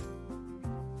life.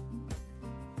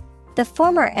 The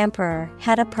former emperor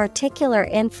had a particular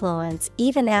influence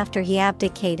even after he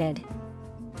abdicated.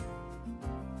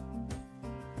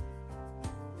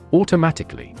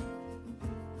 Automatically.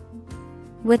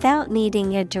 Without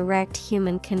needing a direct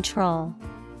human control.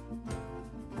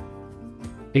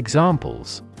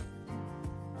 Examples: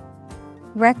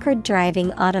 Record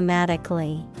driving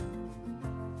automatically.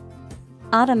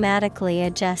 Automatically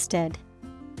adjusted.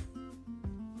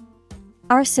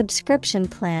 Our subscription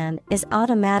plan is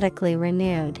automatically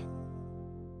renewed.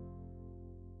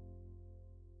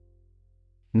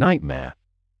 Nightmare.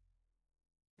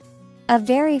 A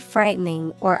very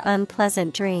frightening or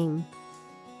unpleasant dream.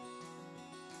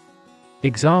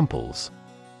 Examples: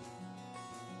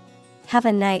 Have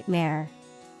a nightmare.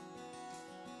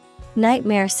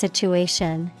 Nightmare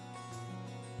situation.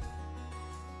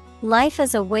 Life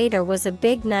as a waiter was a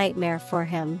big nightmare for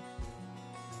him.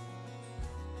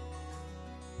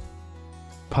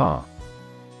 Par.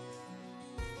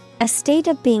 A state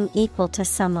of being equal to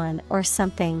someone or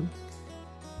something.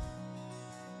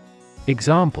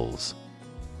 Examples: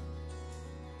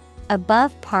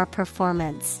 Above par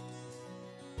performance.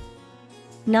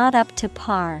 Not up to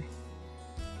par.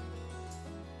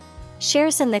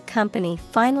 Shares in the company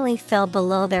finally fell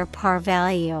below their par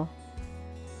value.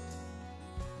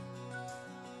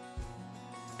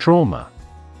 Trauma.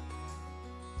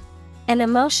 An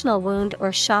emotional wound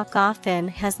or shock often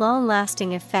has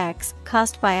long-lasting effects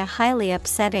caused by a highly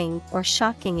upsetting or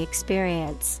shocking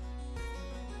experience.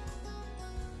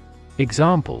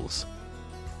 Examples: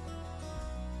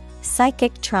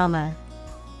 Psychic trauma.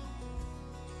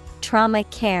 Trauma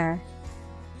care.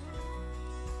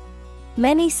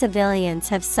 Many civilians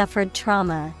have suffered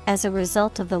trauma as a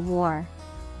result of the war.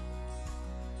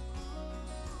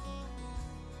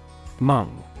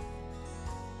 Mung.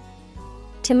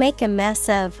 To make a mess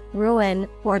of, ruin,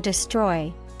 or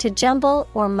destroy. To jumble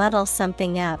or muddle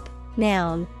something up.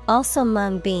 Noun, also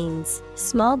mung beans,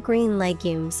 small green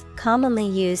legumes commonly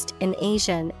used in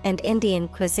Asian and Indian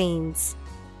cuisines.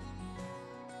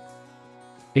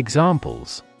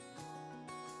 Examples: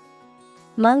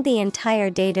 Mung the entire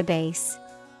database.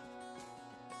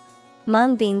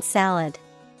 Mung bean salad.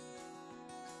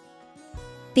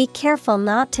 Be careful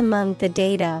not to mung the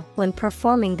data when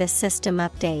performing the system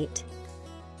update.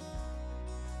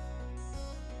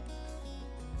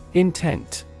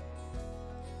 Intent.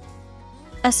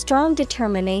 A strong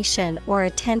determination or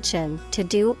attention to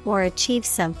do or achieve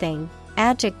something.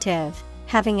 Adjective,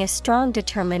 having a strong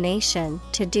determination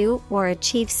to do or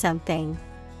achieve something.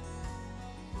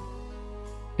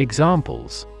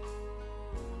 Examples: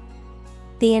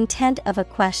 The intent of a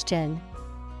question.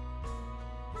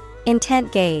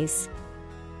 Intent gaze.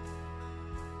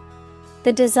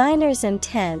 The designer's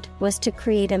intent was to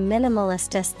create a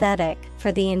minimalist aesthetic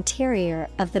for the interior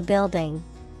of the building.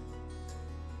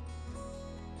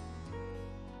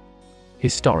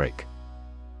 Historic.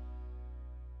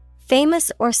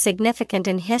 Famous or significant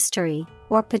in history,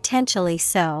 or potentially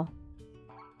so.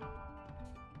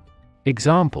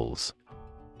 Examples: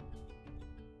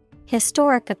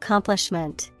 Historic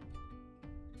accomplishment.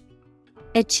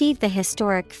 Achieve the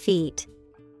historic feat.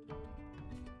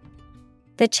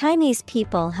 The Chinese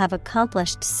people have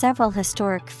accomplished several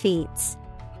historic feats.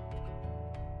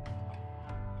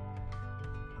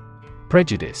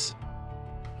 Prejudice.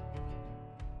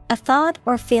 A thought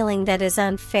or feeling that is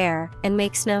unfair and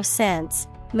makes no sense,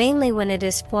 mainly when it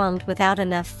is formed without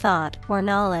enough thought or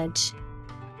knowledge.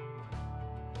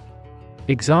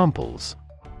 Examples: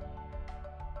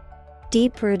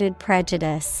 Deep-rooted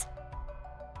prejudice.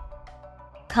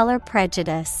 Color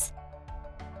prejudice.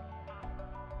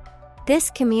 This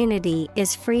community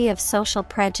is free of social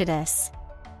prejudice.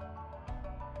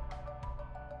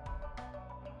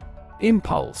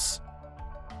 Impulse.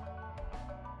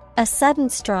 A sudden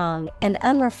strong and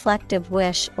unreflective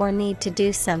wish or need to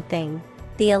do something.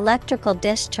 The electrical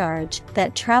discharge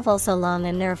that travels along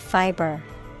a nerve fiber.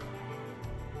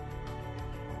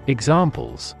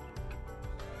 Examples: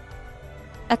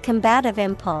 A combative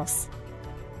impulse.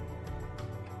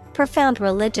 Profound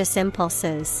religious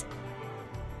impulses.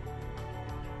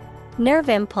 Nerve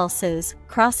impulses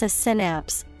cross a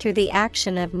synapse through the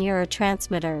action of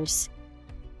neurotransmitters.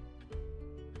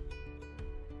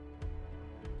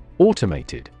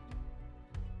 Automated.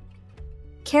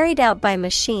 Carried out by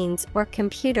machines or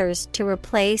computers to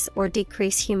replace or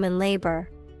decrease human labor.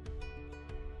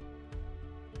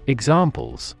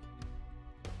 Examples: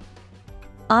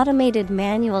 Automated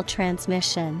manual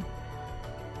transmission.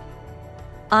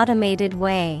 Automated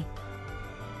way.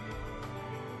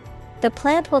 The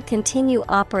plant will continue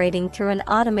operating through an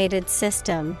automated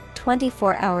system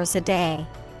 24 hours a day.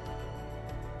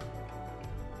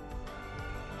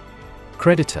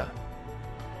 Creditor.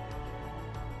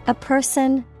 A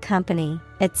person, company,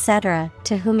 etc.,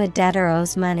 to whom a debtor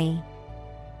owes money.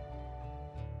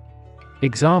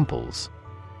 Examples: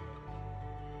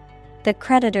 The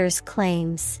creditor's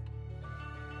claims.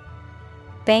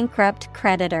 Bankrupt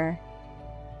creditor.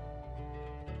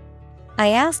 I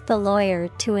asked the lawyer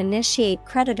to initiate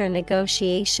creditor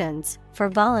negotiations for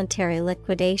voluntary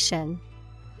liquidation.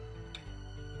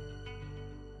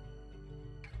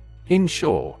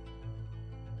 Insure.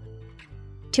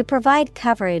 To provide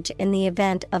coverage in the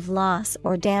event of loss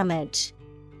or damage.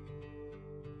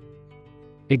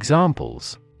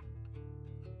 Examples: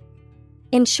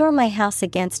 Insure my house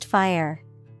against fire.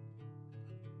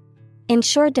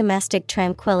 Ensure domestic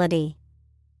tranquility.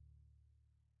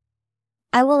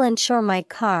 I will insure my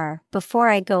car before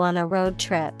I go on a road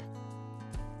trip.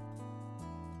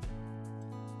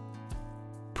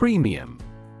 Premium.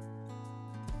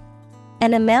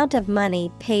 An amount of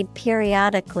money paid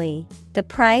periodically, the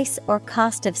price or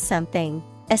cost of something,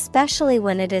 especially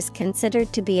when it is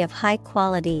considered to be of high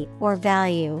quality or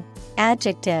value.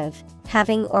 Adjective,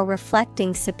 having or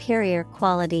reflecting superior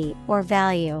quality or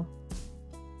value.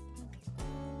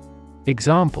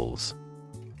 Examples: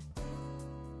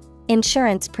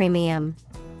 Insurance premium.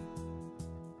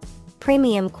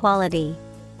 Premium quality.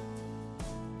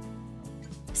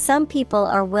 Some people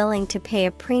are willing to pay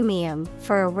a premium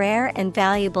for a rare and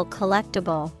valuable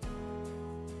collectible.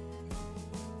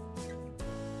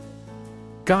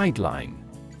 Guideline.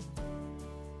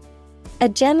 A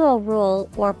general rule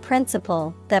or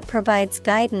principle that provides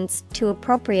guidance to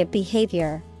appropriate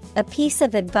behavior. A piece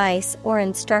of advice or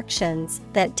instructions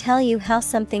that tell you how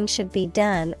something should be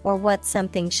done or what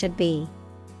something should be.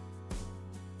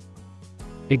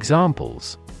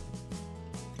 Examples: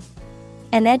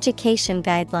 An education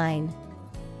guideline.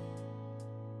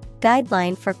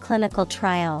 Guideline for clinical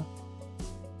trial.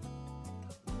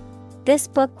 This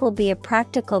book will be a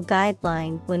practical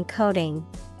guideline when coding.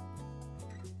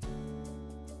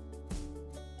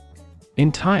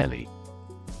 Entirely.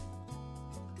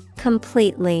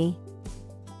 Completely.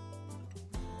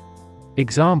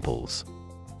 Examples: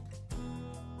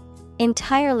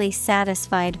 Entirely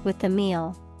satisfied with the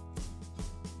meal.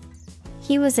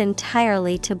 He was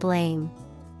entirely to blame.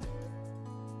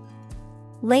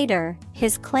 Later,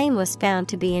 his claim was found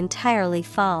to be entirely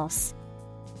false.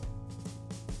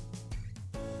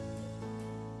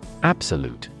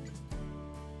 Absolute.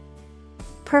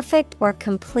 Perfect or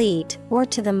complete, or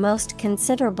to the most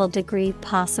considerable degree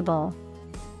possible.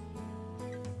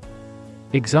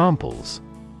 Examples: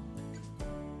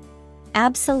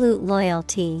 Absolute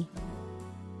loyalty.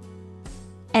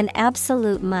 An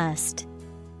absolute must.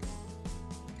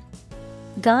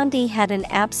 Gandhi had an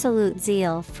absolute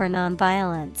zeal for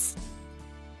nonviolence.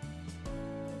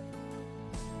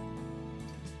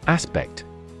 Aspect.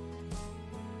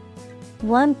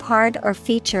 One part or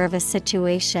feature of a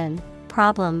situation,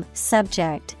 problem,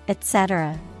 subject,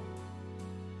 etc.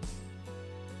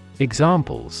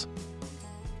 Examples: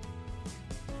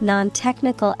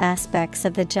 Non-technical aspects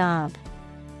of the job.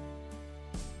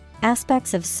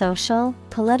 Aspects of social,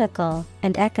 political,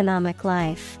 and economic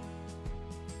life.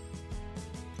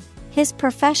 His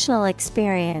professional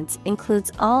experience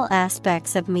includes all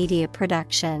aspects of media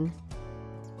production.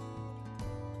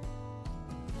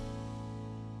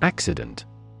 Accident.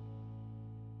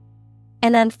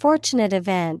 An unfortunate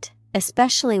event,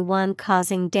 especially one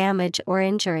causing damage or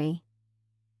injury.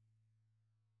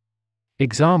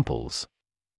 Examples: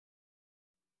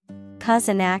 Cause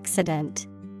an accident.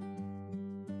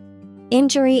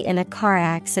 Injury in a car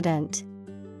accident.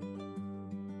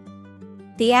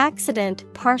 The accident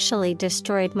partially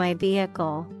destroyed my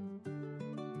vehicle.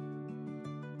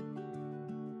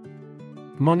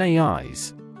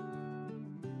 Monetize.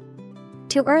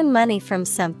 To earn money from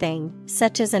something,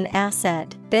 such as an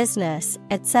asset, business,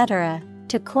 etc.,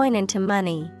 to coin into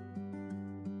money.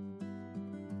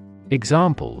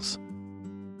 Examples: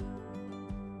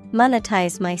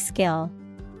 Monetize my skill.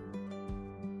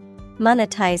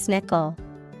 Monetize nickel.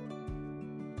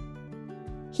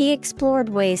 He explored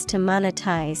ways to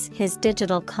monetize his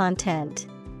digital content.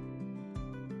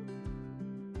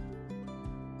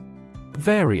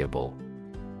 Variable.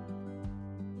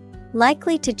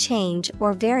 Likely to change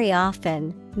or vary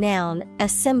often, noun, a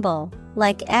symbol,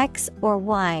 like X or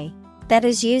Y, that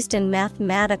is used in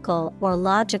mathematical or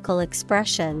logical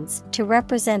expressions to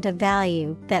represent a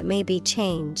value that may be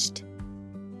changed.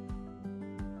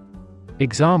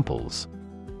 Examples: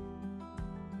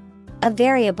 A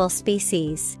variable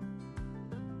species.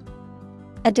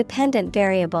 A dependent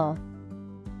variable.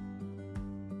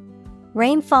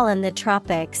 Rainfall in the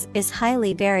tropics is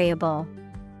highly variable.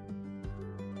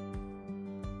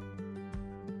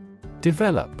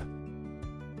 Develop.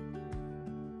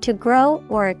 To grow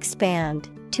or expand,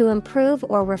 to improve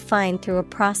or refine through a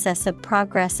process of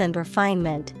progress and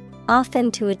refinement, often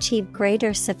to achieve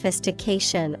greater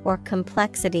sophistication or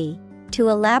complexity, to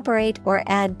elaborate or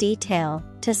add detail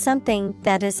to something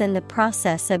that is in the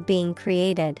process of being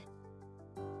created.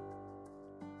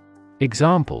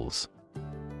 Examples: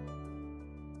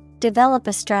 Develop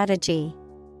a strategy.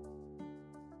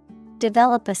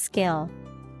 Develop a skill.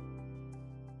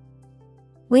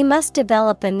 We must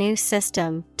develop a new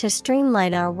system to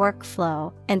streamline our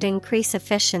workflow and increase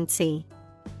efficiency.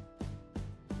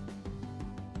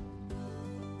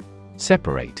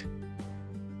 Separate.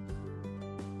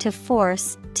 To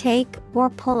force, take, or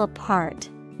pull apart,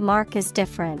 mark as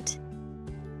different.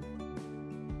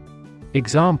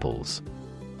 Examples: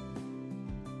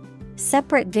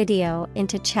 Separate video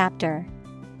into chapter.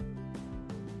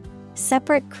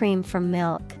 Separate cream from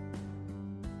milk.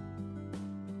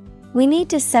 We need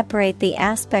to separate the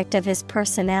aspect of his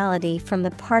personality from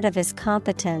the part of his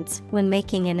competence when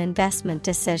making an investment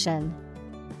decision.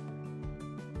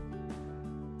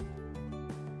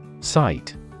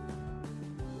 Sight.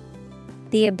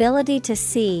 The ability to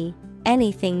see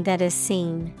anything that is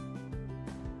seen.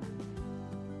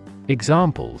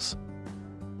 Examples: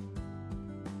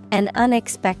 An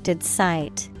unexpected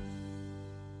sight.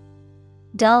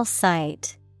 Dull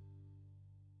sight.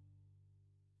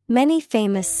 Many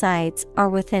famous sites are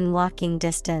within walking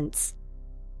distance.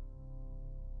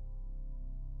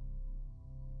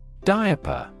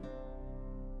 Diaper.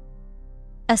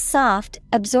 A soft,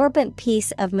 absorbent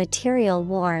piece of material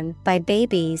worn by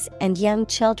babies and young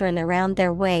children around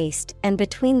their waist and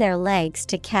between their legs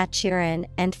to catch urine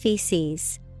and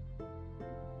feces.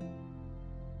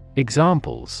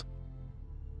 Examples: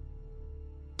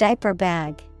 Diaper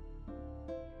bag.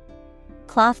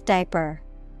 Cloth diaper.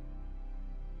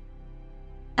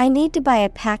 I need to buy a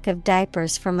pack of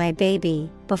diapers for my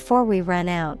baby before we run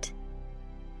out.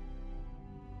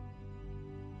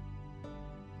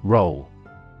 Roll.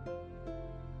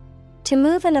 To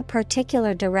move in a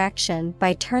particular direction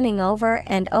by turning over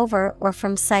and over or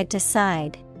from side to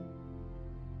side.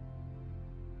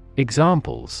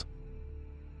 Examples: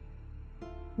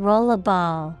 Roll a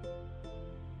ball.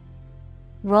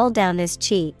 Roll down his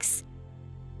cheeks.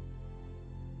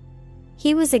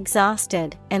 He was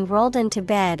exhausted and rolled into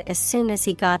bed as soon as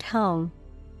he got home.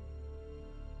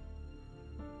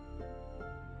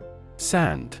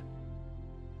 Sand.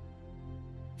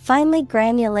 Finely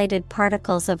granulated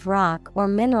particles of rock or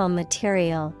mineral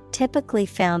material typically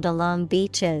found along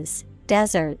beaches,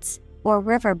 deserts, or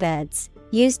riverbeds,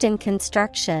 used in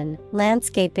construction,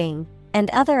 landscaping, and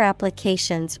other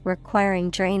applications requiring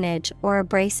drainage or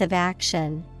abrasive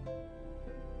action.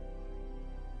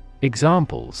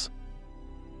 Examples: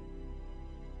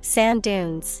 Sand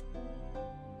dunes.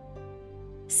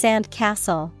 Sand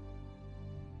castle.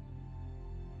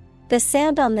 The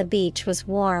sand on the beach was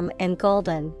warm and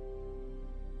golden.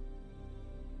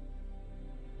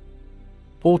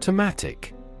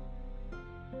 Automatic.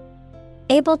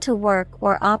 Able to work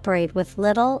or operate with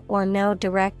little or no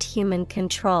direct human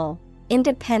control,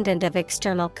 independent of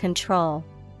external control.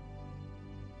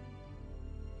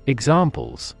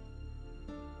 Examples: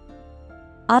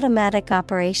 Automatic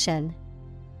operation.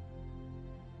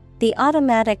 The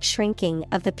automatic shrinking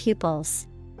of the pupils.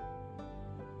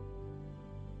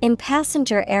 In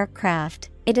passenger aircraft,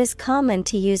 it is common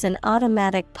to use an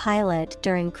automatic pilot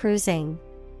during cruising.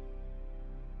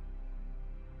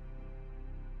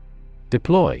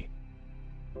 Deploy.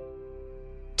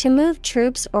 To move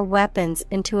troops or weapons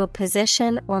into a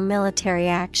position or military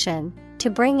action,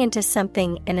 to bring into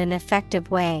something in an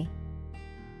effective way.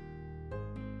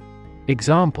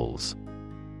 Examples: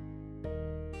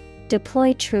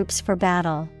 Deploy troops for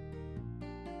battle.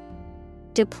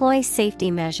 Deploy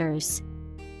safety measures.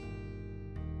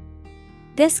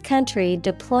 This country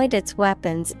deployed its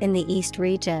weapons in the East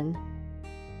region.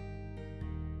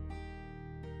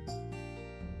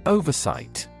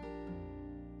 Oversight.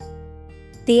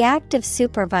 The act of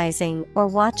supervising or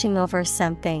watching over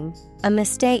something, a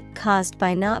mistake caused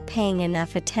by not paying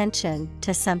enough attention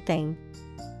to something.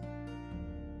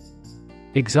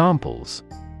 Examples: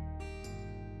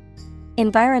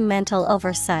 Environmental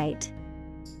oversight.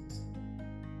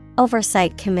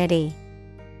 Oversight committee.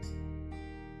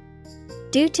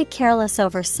 Due to careless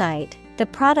oversight, the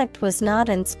product was not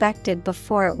inspected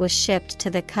before it was shipped to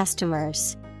the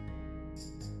customers.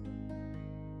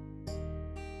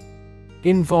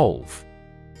 Involve.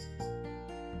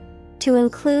 To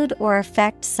include or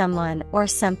affect someone or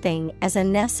something as a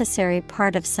necessary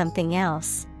part of something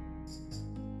else.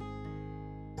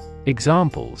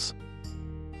 Examples: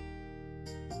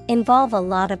 Involve a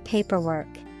lot of paperwork.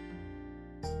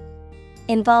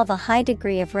 Involve a high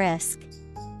degree of risk.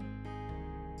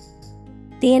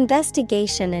 The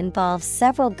investigation involves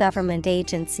several government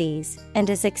agencies and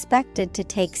is expected to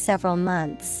take several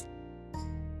months.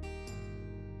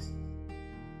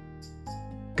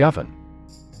 Govern.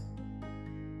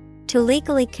 To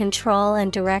legally control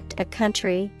and direct a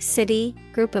country, city,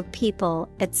 group of people,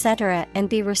 etc., and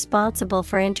be responsible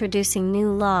for introducing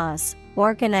new laws,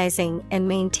 organizing and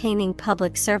maintaining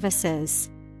public services.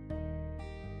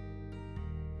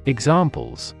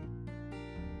 Examples: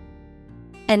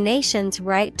 A nation's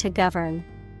right to govern.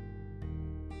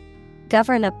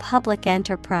 Govern a public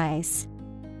enterprise.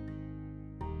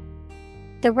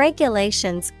 The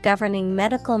regulations governing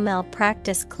medical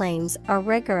malpractice claims are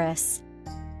rigorous.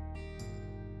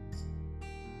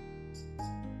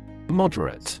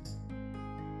 Moderate.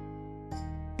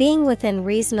 Being within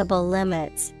reasonable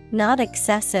limits, not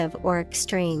excessive or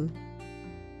extreme.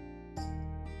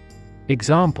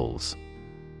 Examples: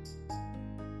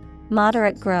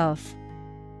 Moderate growth.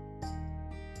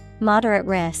 Moderate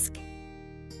risk.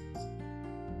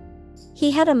 He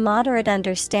had a moderate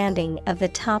understanding of the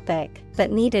topic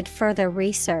but needed further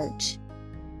research.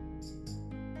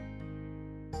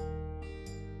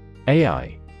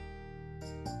 AI.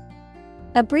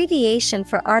 Abbreviation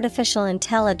for artificial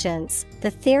intelligence,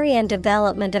 the theory and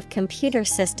development of computer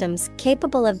systems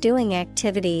capable of doing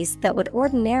activities that would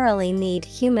ordinarily need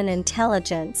human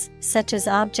intelligence, such as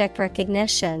object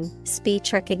recognition,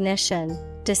 speech recognition,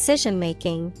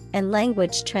 decision-making, and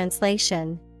language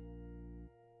translation.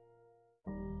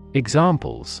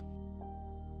 Examples: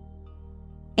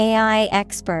 AI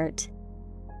expert.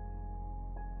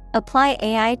 Apply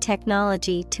AI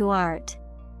technology to art.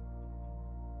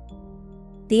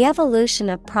 The evolution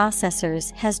of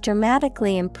processors has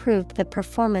dramatically improved the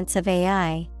performance of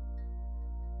AI.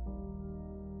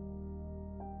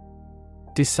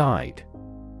 Decide.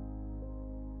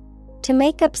 To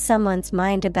make up someone's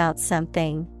mind about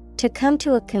something, to come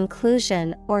to a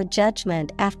conclusion or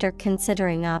judgment after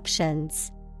considering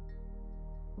options.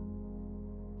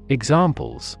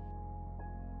 Examples: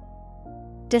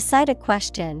 Decide a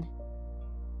question.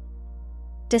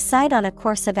 Decide on a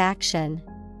course of action.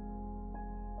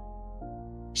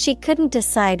 She couldn't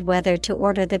decide whether to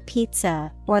order the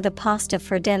pizza or the pasta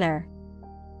for dinner.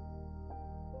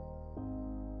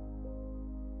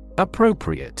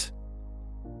 Appropriate.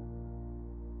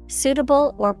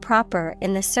 Suitable or proper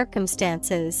in the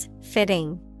circumstances,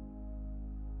 fitting.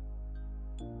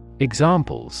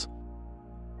 Examples: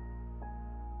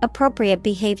 Appropriate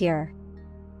behavior.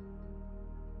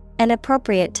 An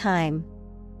appropriate time.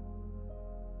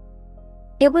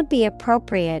 It would be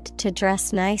appropriate to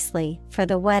dress nicely for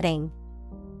the wedding.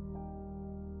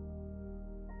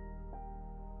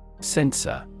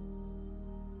 Censor.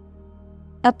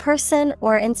 A person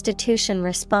or institution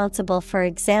responsible for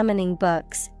examining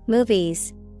books,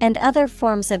 movies, and other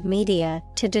forms of media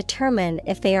to determine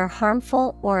if they are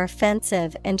harmful or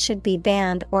offensive and should be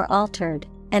banned or altered.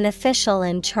 An official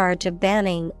in charge of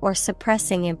banning or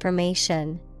suppressing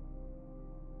information.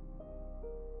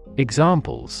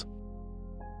 Examples: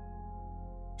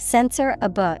 Censor a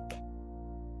book.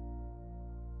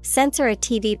 Censor a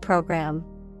TV program.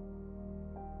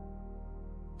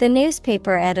 The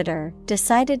newspaper editor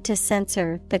decided to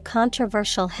censor the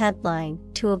controversial headline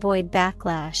to avoid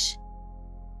backlash.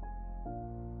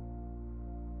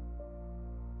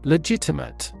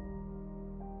 Legitimate.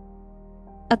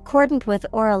 Accordant with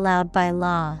or allowed by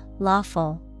law,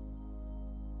 lawful.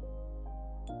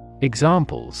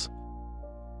 Examples: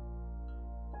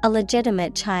 A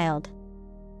legitimate child.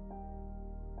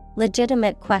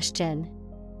 Legitimate question.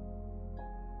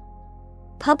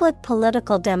 Public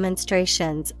political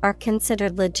demonstrations are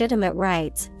considered legitimate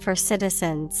rights for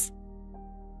citizens.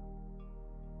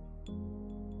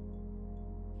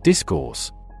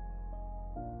 Discourse.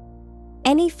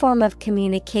 Any form of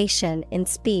communication in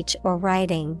speech or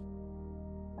writing.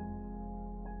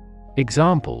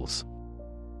 Examples: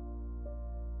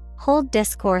 Hold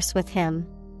discourse with him.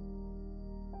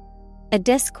 A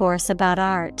discourse about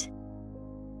art.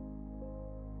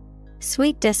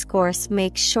 Sweet discourse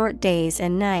makes short days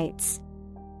and nights.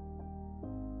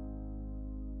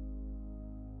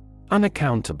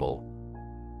 Unaccountable.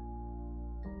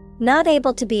 Not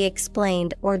able to be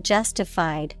explained or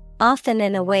justified, often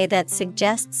in a way that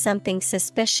suggests something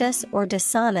suspicious or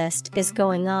dishonest is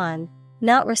going on.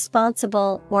 Not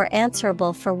responsible or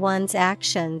answerable for one's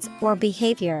actions or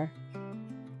behavior.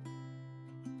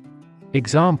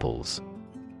 Examples: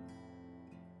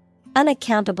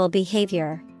 Unaccountable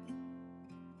behavior.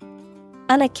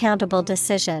 Unaccountable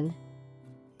decision.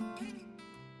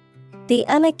 The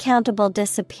unaccountable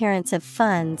disappearance of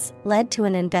funds led to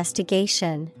an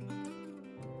investigation.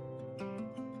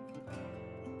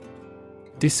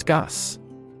 Discuss.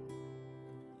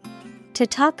 To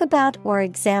talk about or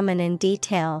examine in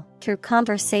detail, through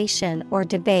conversation or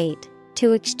debate,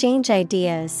 to exchange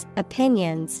ideas,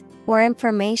 opinions, or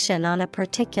information on a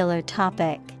particular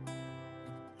topic.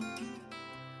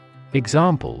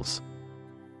 Examples: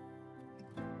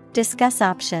 Discuss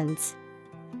options.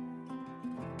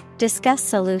 Discuss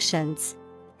solutions.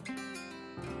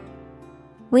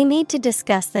 We need to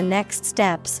discuss the next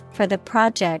steps for the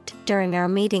project during our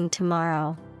meeting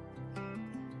tomorrow.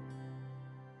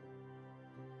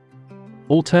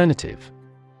 Alternative.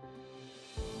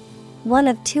 One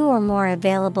of two or more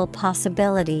available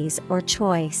possibilities or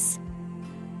choice.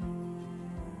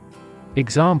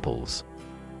 Examples: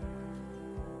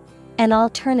 An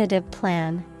alternative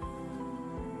plan.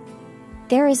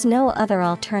 There is no other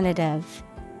alternative.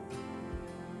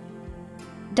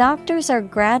 Doctors are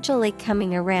gradually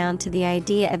coming around to the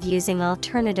idea of using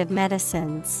alternative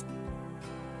medicines.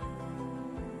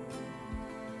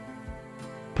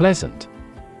 Pleasant.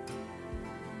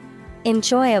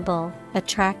 Enjoyable,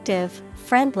 attractive,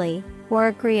 friendly, or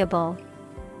agreeable.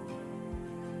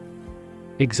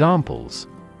 Examples: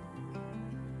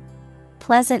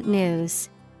 Pleasant news.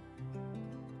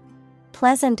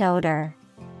 Pleasant odor.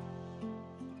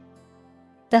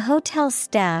 The hotel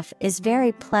staff is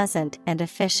very pleasant and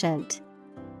efficient.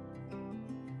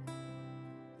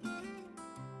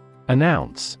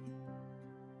 Announce.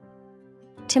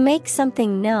 To make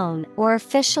something known or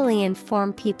officially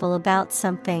inform people about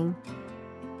something.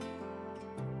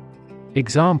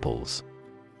 Examples: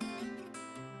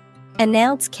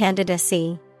 Announce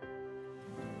candidacy.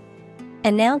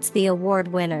 Announce the award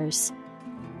winners.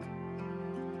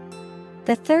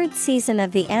 The third season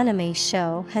of the anime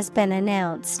show has been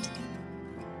announced.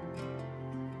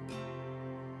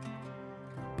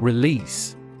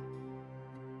 Release.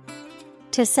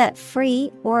 To set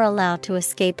free or allow to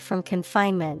escape from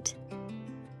confinement.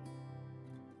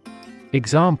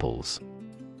 Examples: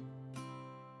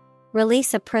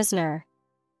 Release a prisoner.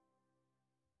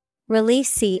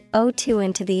 Release CO2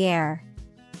 into the air.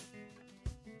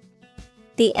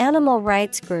 The animal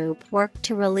rights group worked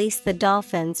to release the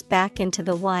dolphins back into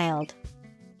the wild.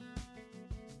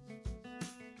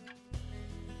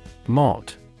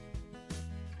 Mod.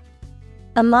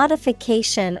 A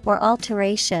modification or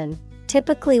alteration,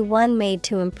 typically one made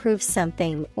to improve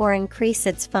something or increase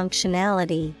its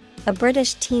functionality. A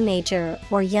British teenager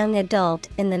or young adult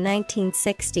in the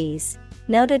 1960s,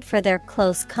 noted for their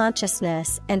close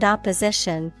consciousness and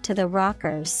opposition to the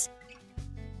rockers.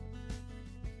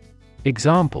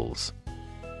 Examples: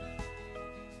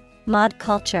 Mod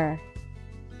culture.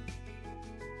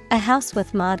 A house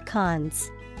with mod cons.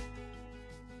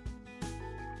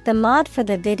 The mod for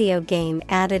the video game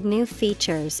added new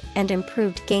features and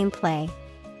improved gameplay.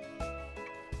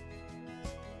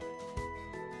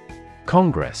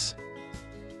 Congress.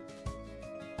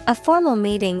 A formal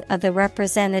meeting of the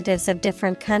representatives of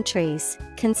different countries,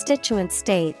 constituent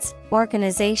states,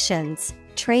 organizations,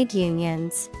 trade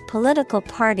unions, political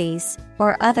parties,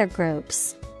 or other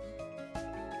groups.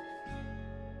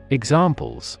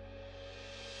 Examples: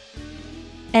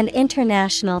 An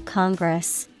international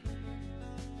congress.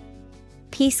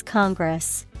 Peace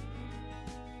Congress.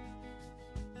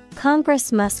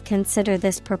 Congress must consider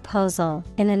this proposal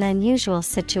in an unusual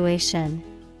situation.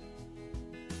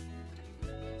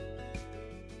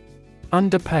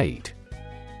 Underpaid.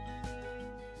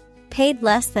 Paid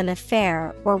less than a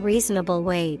fair or reasonable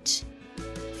wage.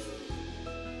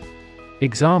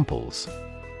 Examples: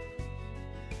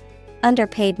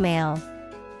 Underpaid male.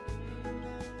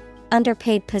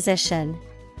 Underpaid position.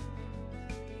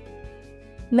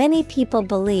 Many people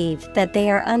believe that they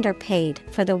are underpaid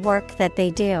for the work that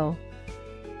they do.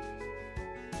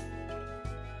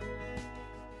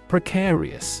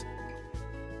 Precarious.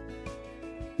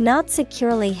 Not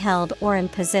securely held or in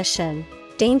position,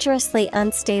 dangerously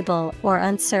unstable or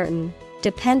uncertain,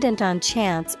 dependent on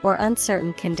chance or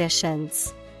uncertain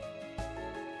conditions.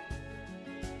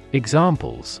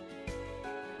 Examples: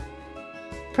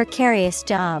 Precarious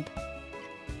job.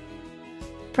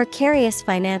 Precarious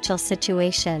financial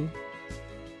situation.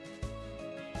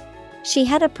 She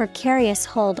had a precarious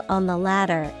hold on the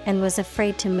ladder and was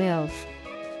afraid to move.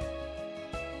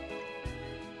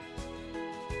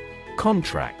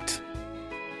 Contract.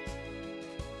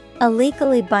 A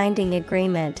legally binding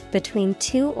agreement between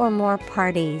two or more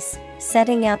parties,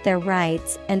 setting out their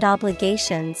rights and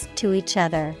obligations to each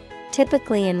other,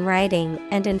 typically in writing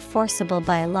and enforceable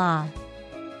by law.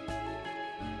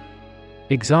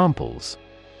 Examples: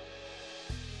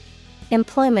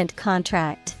 Employment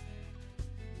contract.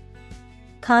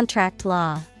 Contract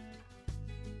law.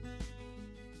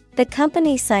 The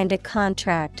company signed a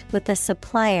contract with a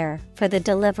supplier for the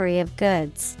delivery of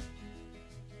goods.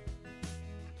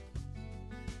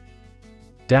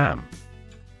 Dam.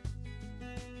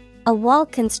 A wall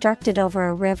constructed over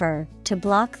a river to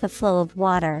block the flow of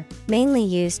water, mainly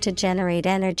used to generate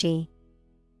energy.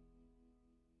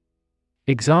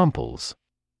 Examples: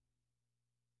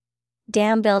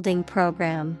 Dam building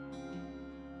program.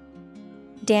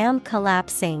 Dam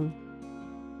collapsing.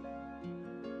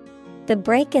 The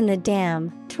break in the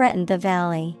dam threatened the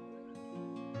valley.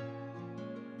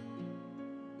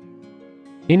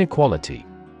 Inequality.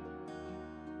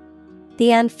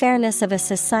 The unfairness of a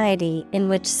society in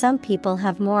which some people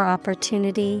have more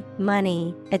opportunity,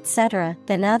 money, etc.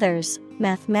 than others.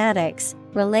 Mathematics,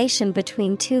 relation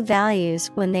between two values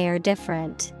when they are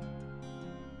different.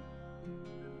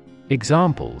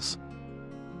 Examples: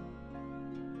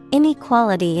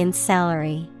 Inequality in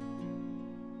salary.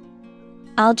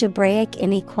 Algebraic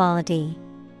inequality.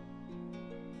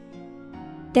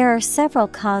 There are several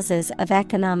causes of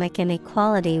economic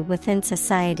inequality within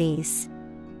societies.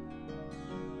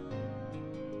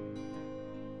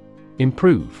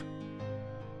 Improve.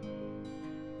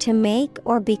 To make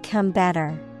or become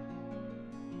better.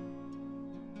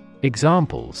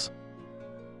 Examples: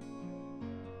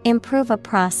 Improve a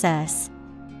process.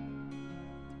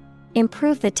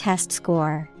 Improve the test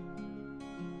score.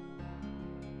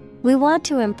 We want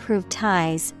to improve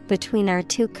ties between our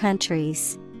two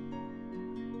countries.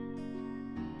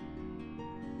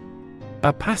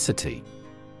 Opacity.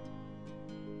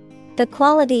 The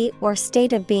quality or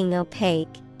state of being opaque,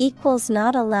 equals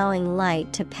not allowing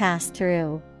light to pass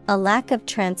through, a lack of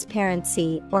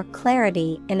transparency or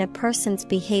clarity in a person's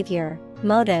behavior,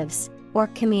 motives, or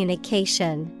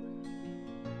communication.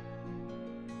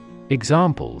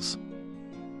 Examples: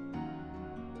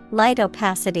 Light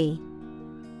opacity.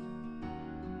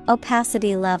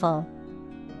 Opacity level.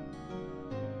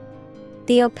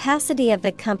 The opacity of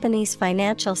the company's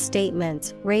financial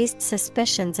statements raised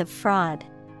suspicions of fraud.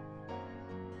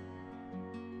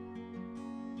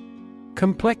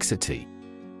 Complexity.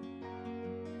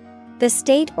 The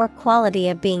state or quality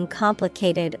of being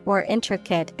complicated or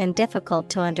intricate and difficult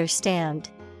to understand.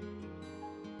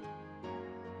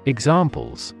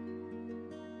 Examples: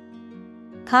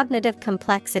 Cognitive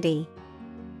complexity.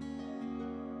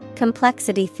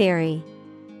 Complexity theory.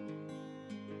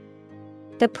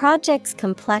 The project's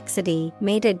complexity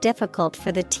made it difficult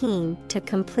for the team to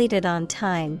complete it on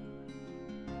time.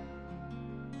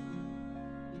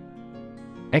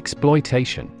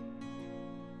 Exploitation.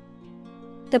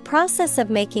 The process of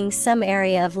making some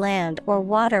area of land or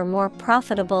water more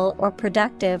profitable or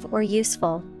productive or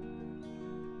useful.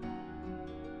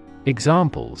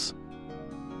 Examples: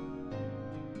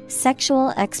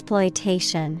 Sexual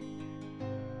exploitation.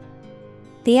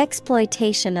 The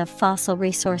exploitation of fossil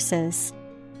resources.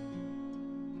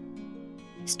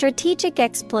 Strategic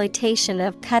exploitation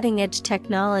of cutting-edge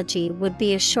technology would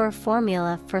be a sure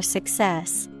formula for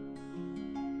success.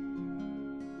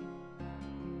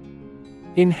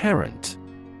 Inherent.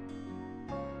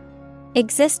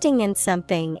 Existing in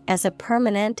something as a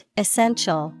permanent,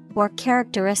 essential, or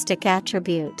characteristic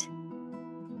attribute.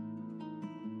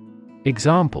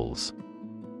 Examples: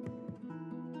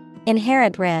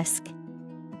 inherent risk,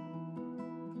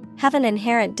 have an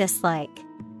inherent dislike.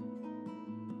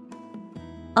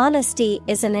 Honesty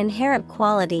is an inherent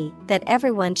quality that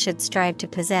everyone should strive to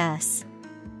possess.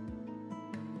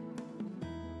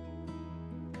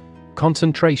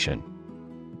 Concentration.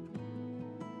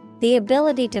 The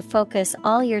ability to focus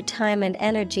all your time and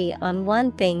energy on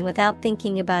one thing without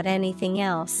thinking about anything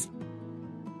else.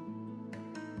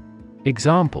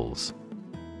 Examples: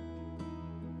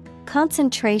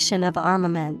 concentration of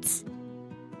armaments.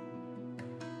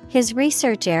 His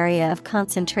research area of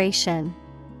concentration.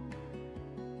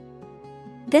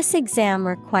 This exam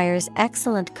requires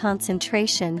excellent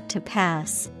concentration to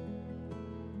pass.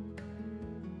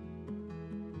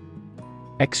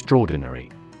 Extraordinary.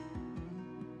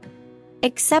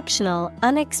 Exceptional,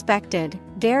 unexpected,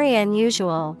 very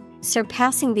unusual,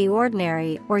 surpassing the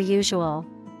ordinary or usual.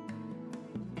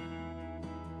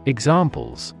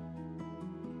 Examples: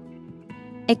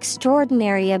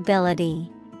 extraordinary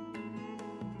ability,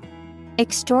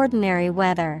 extraordinary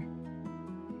weather.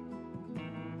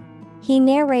 He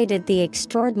narrated the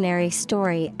extraordinary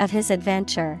story of his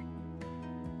adventure.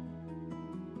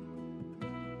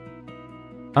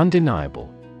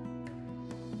 Undeniable.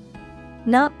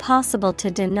 Not possible to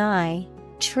deny,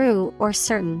 true or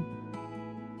certain.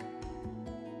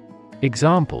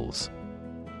 Examples: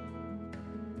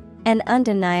 an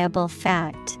undeniable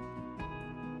fact,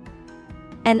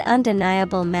 an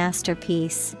undeniable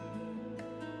masterpiece.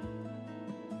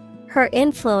 Her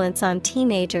influence on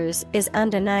teenagers is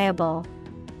undeniable.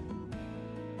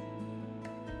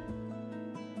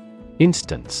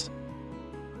 Instance.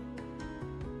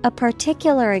 A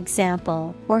particular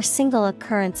example or single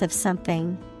occurrence of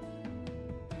something.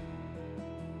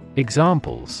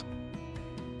 Examples: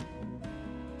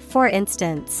 for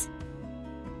instance.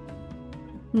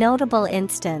 Notable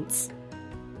instance.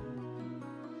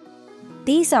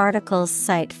 These articles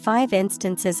cite 5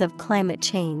 instances of climate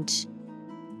change.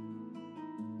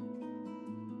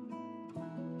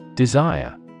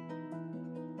 Desire.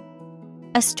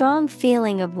 A strong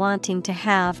feeling of wanting to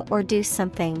have or do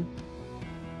something.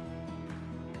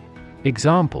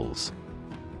 Examples: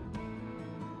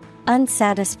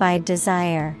 unsatisfied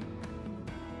desire,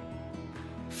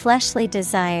 fleshly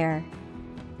desire.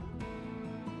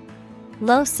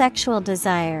 Low sexual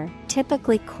desire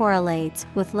typically correlates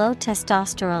with low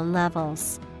testosterone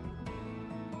levels.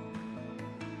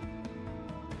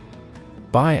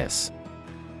 Bias.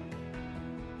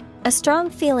 A strong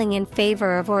feeling in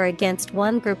favor of or against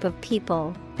one group of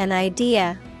people, an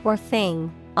idea, or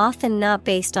thing, often not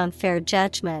based on fair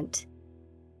judgment.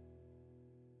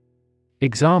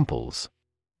 Examples: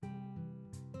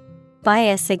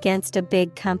 bias against a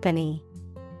big company.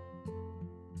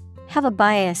 Have a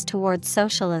bias towards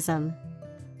socialism.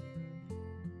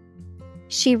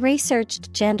 She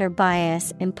researched gender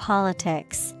bias in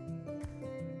politics.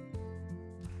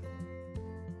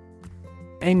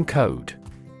 Encode.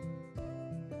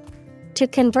 To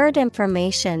convert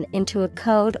information into a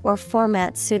code or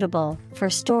format suitable for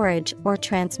storage or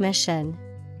transmission.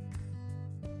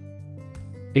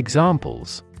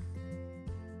 Examples: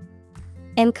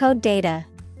 encode data,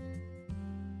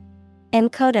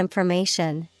 encode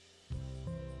information.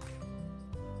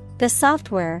 The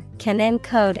software can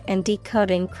encode and decode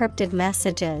encrypted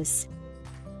messages.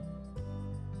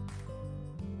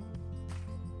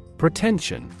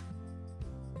 Pretension.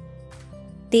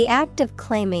 The act of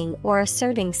claiming or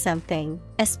asserting something,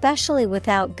 especially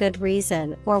without good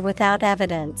reason or without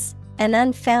evidence, an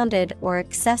unfounded or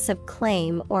excessive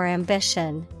claim or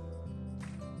ambition.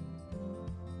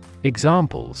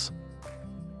 Examples: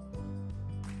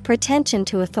 pretension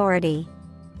to authority,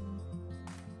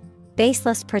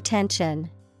 baseless pretension.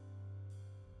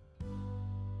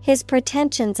 His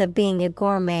pretensions of being a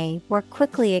gourmet were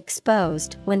quickly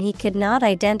exposed when he could not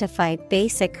identify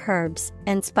basic herbs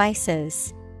and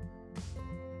spices.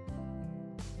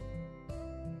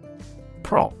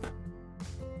 Prop.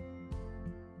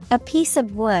 A piece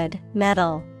of wood,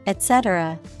 metal,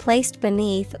 etc., placed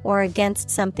beneath or against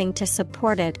something to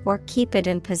support it or keep it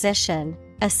in position,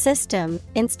 a system,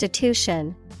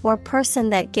 institution, or person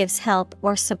that gives help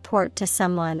or support to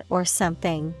someone or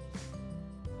something.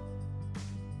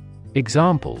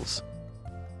 Examples: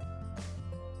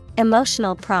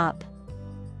 emotional prop,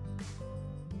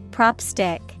 prop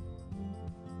stick.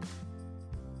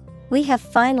 We have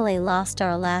finally lost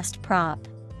our last prop.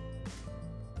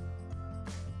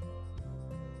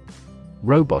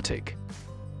 Robotic.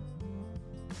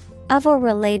 Of or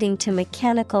relating to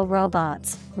mechanical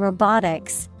robots,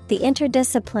 robotics, the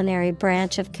interdisciplinary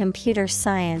branch of computer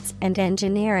science and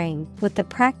engineering with the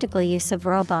practical use of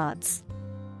robots.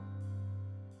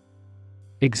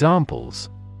 Examples: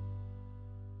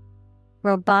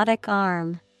 robotic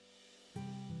arm,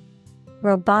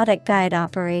 robotic guide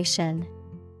operation.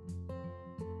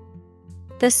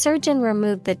 The surgeon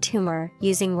removed the tumor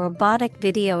using robotic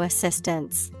video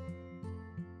assistance.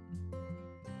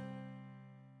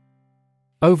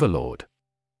 Overlord.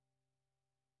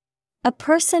 A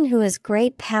person who has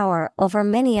great power over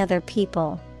many other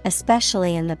people,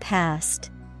 especially in the past.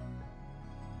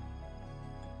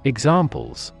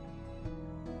 Examples: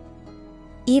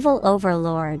 evil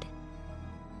overlord,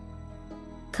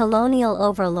 colonial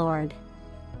overlord.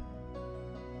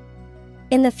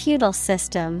 In the feudal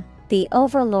system, the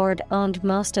overlord owned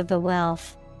most of the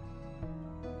wealth.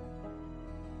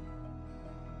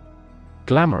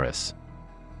 Glamorous.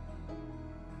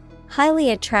 Highly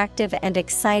attractive and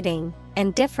exciting,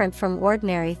 and different from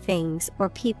ordinary things or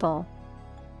people.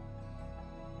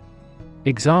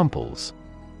 Examples: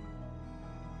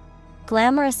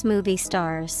 glamorous movie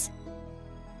stars,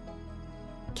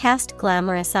 cast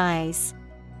glamorous eyes.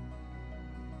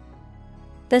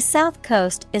 The South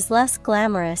Coast is less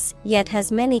glamorous yet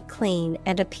has many clean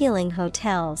and appealing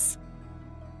hotels.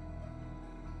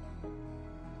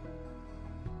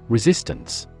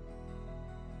 Resistance.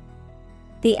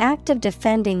 The act of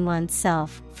defending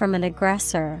oneself from an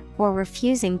aggressor or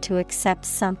refusing to accept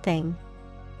something.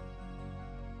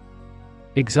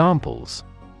 Examples: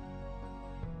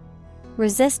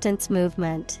 resistance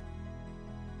movement,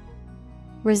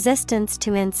 resistance to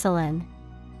insulin.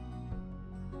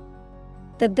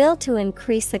 The bill to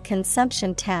increase the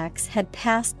consumption tax had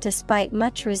passed despite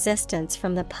much resistance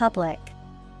from the public.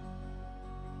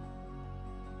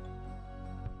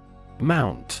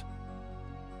 Mount.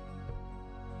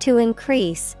 To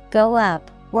increase, go up,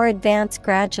 or advance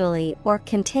gradually or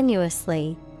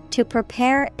continuously, to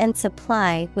prepare and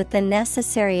supply with the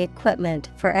necessary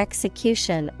equipment for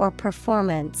execution or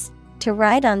performance, to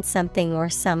ride on something or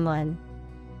someone.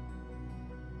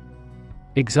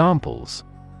 Examples: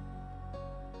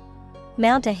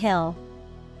 mount a hill,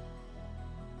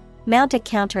 mount a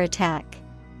counterattack.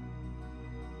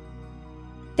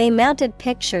 They mounted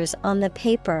pictures on the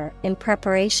paper in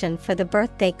preparation for the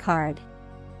birthday card.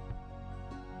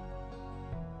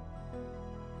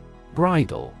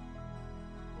 Bridle.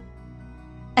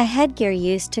 A headgear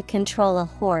used to control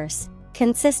a horse,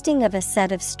 consisting of a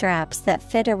set of straps that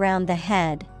fit around the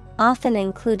head, often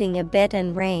including a bit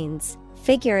and reins,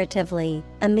 figuratively,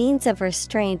 a means of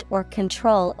restraint or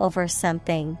control over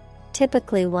something,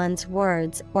 typically one's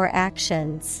words or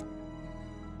actions.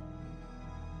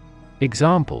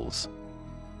 Examples: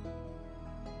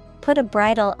 put a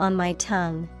bridle on my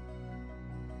tongue,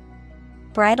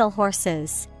 bridle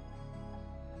horses.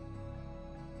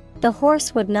 The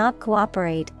horse would not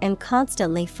cooperate and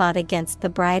constantly fought against the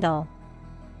bridle.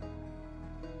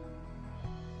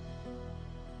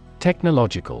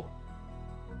 Technological.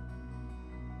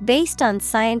 Based on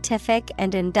scientific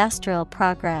and industrial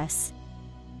progress.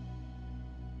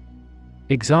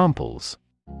 Examples: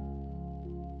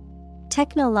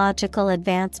 technological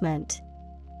advancement,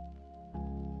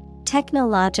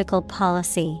 technological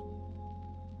policy.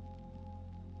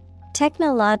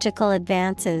 Technological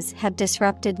advances have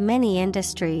disrupted many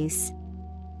industries.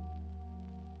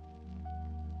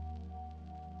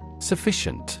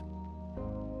 Sufficient.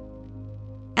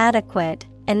 Adequate,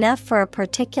 enough for a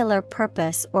particular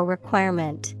purpose or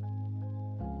requirement.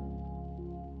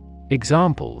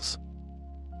 Examples: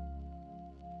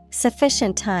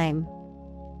 sufficient time,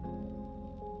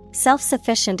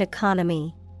 self-sufficient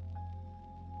economy.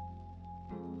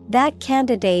 That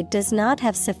candidate does not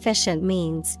have sufficient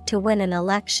means to win an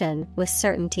election with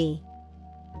certainty.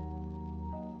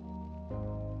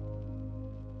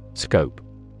 Scope.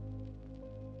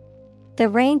 The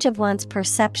range of one's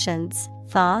perceptions,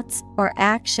 thoughts, or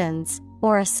actions,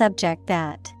 or a subject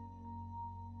that.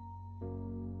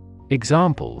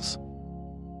 Examples: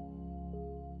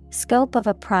 scope of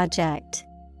a project.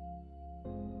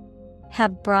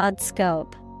 Have broad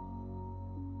scope.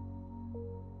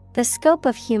 The scope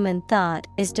of human thought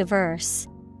is diverse.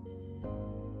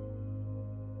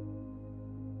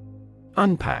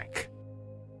 Unpack.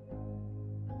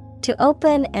 To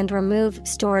open and remove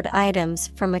stored items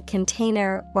from a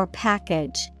container or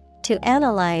package, to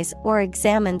analyze or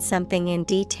examine something in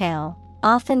detail,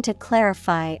 often to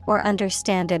clarify or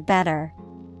understand it better.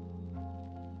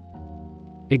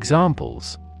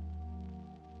 Examples: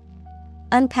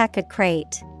 unpack a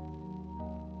crate.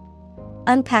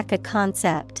 Unpack a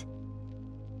concept.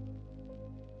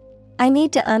 I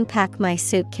need to unpack my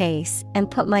suitcase and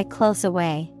put my clothes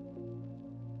away.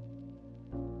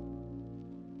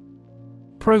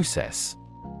 Process.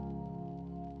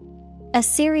 A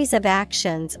series of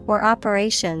actions or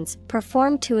operations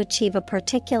performed to achieve a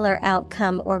particular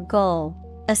outcome or goal.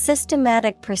 A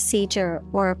systematic procedure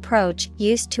or approach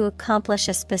used to accomplish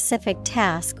a specific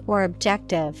task or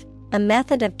objective. A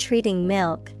method of treating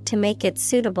milk to make it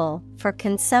suitable for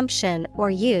consumption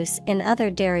or use in other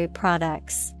dairy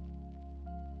products.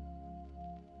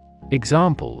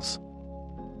 Examples: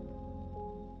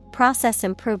 Process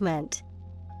improvement.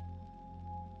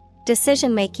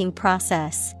 Decision-making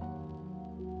process.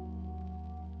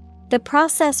 The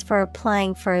process for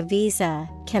applying for a visa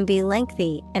can be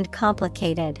lengthy and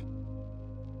complicated.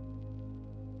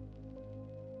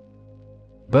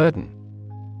 Burden.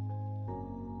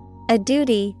 A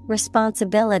duty,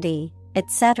 responsibility,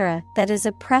 etc. that is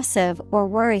oppressive or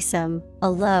worrisome, a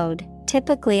load,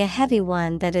 typically a heavy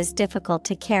one that is difficult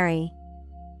to carry.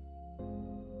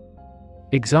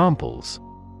 Examples: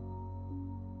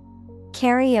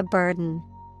 Carry a burden.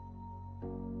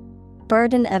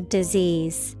 Burden of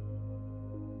disease.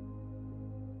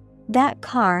 That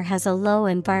car has a low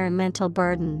environmental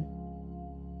burden.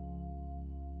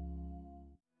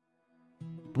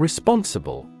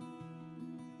 Responsible.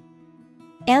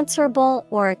 Answerable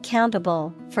or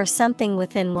accountable for something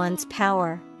within one's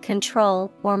power,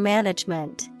 control, or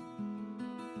management.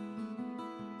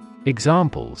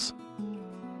 Examples: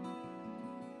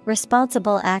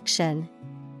 Responsible action.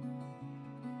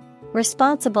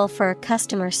 Responsible for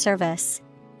customer service.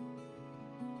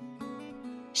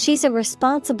 She's a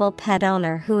responsible pet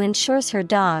owner who ensures her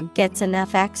dog gets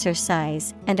enough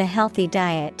exercise and a healthy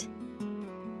diet.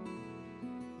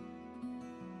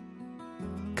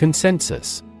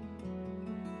 Consensus.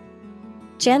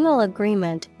 General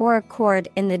agreement or accord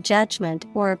in the judgment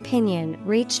or opinion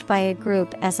reached by a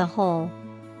group as a whole.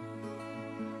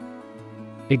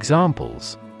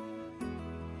 Examples: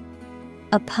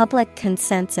 A public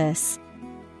consensus.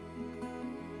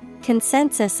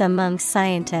 Consensus among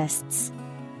scientists.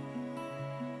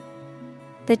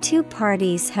 The two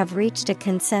parties have reached a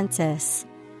consensus.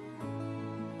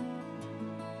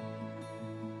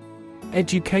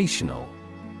 Educational.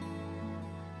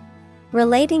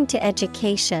 Relating to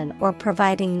education or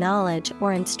providing knowledge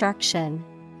or instruction.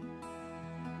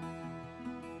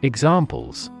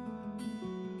 Examples: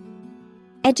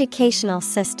 Educational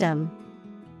system.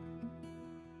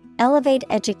 Elevate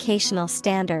educational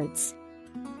standards.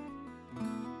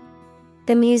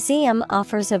 The museum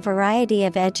offers a variety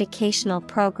of educational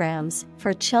programs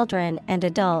for children and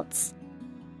adults.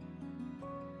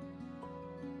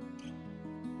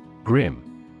 Grim.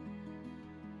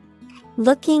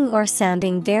 Looking or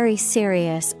sounding very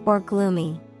serious or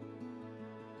gloomy.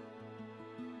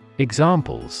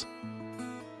 Examples: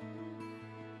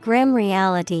 Grim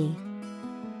reality.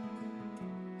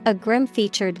 A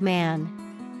grim-featured man.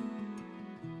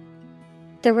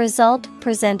 The result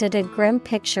presented a grim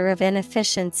picture of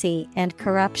inefficiency and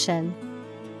corruption.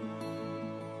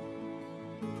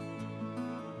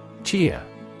 Cheer.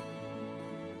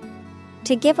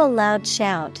 To give a loud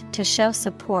shout to show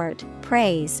support,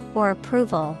 praise, or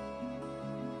approval.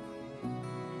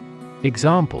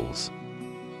 Examples: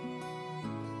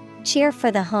 Cheer for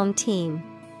the home team.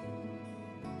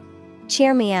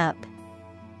 Cheer me up.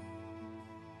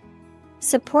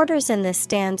 Supporters in the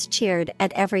stands cheered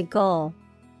at every goal.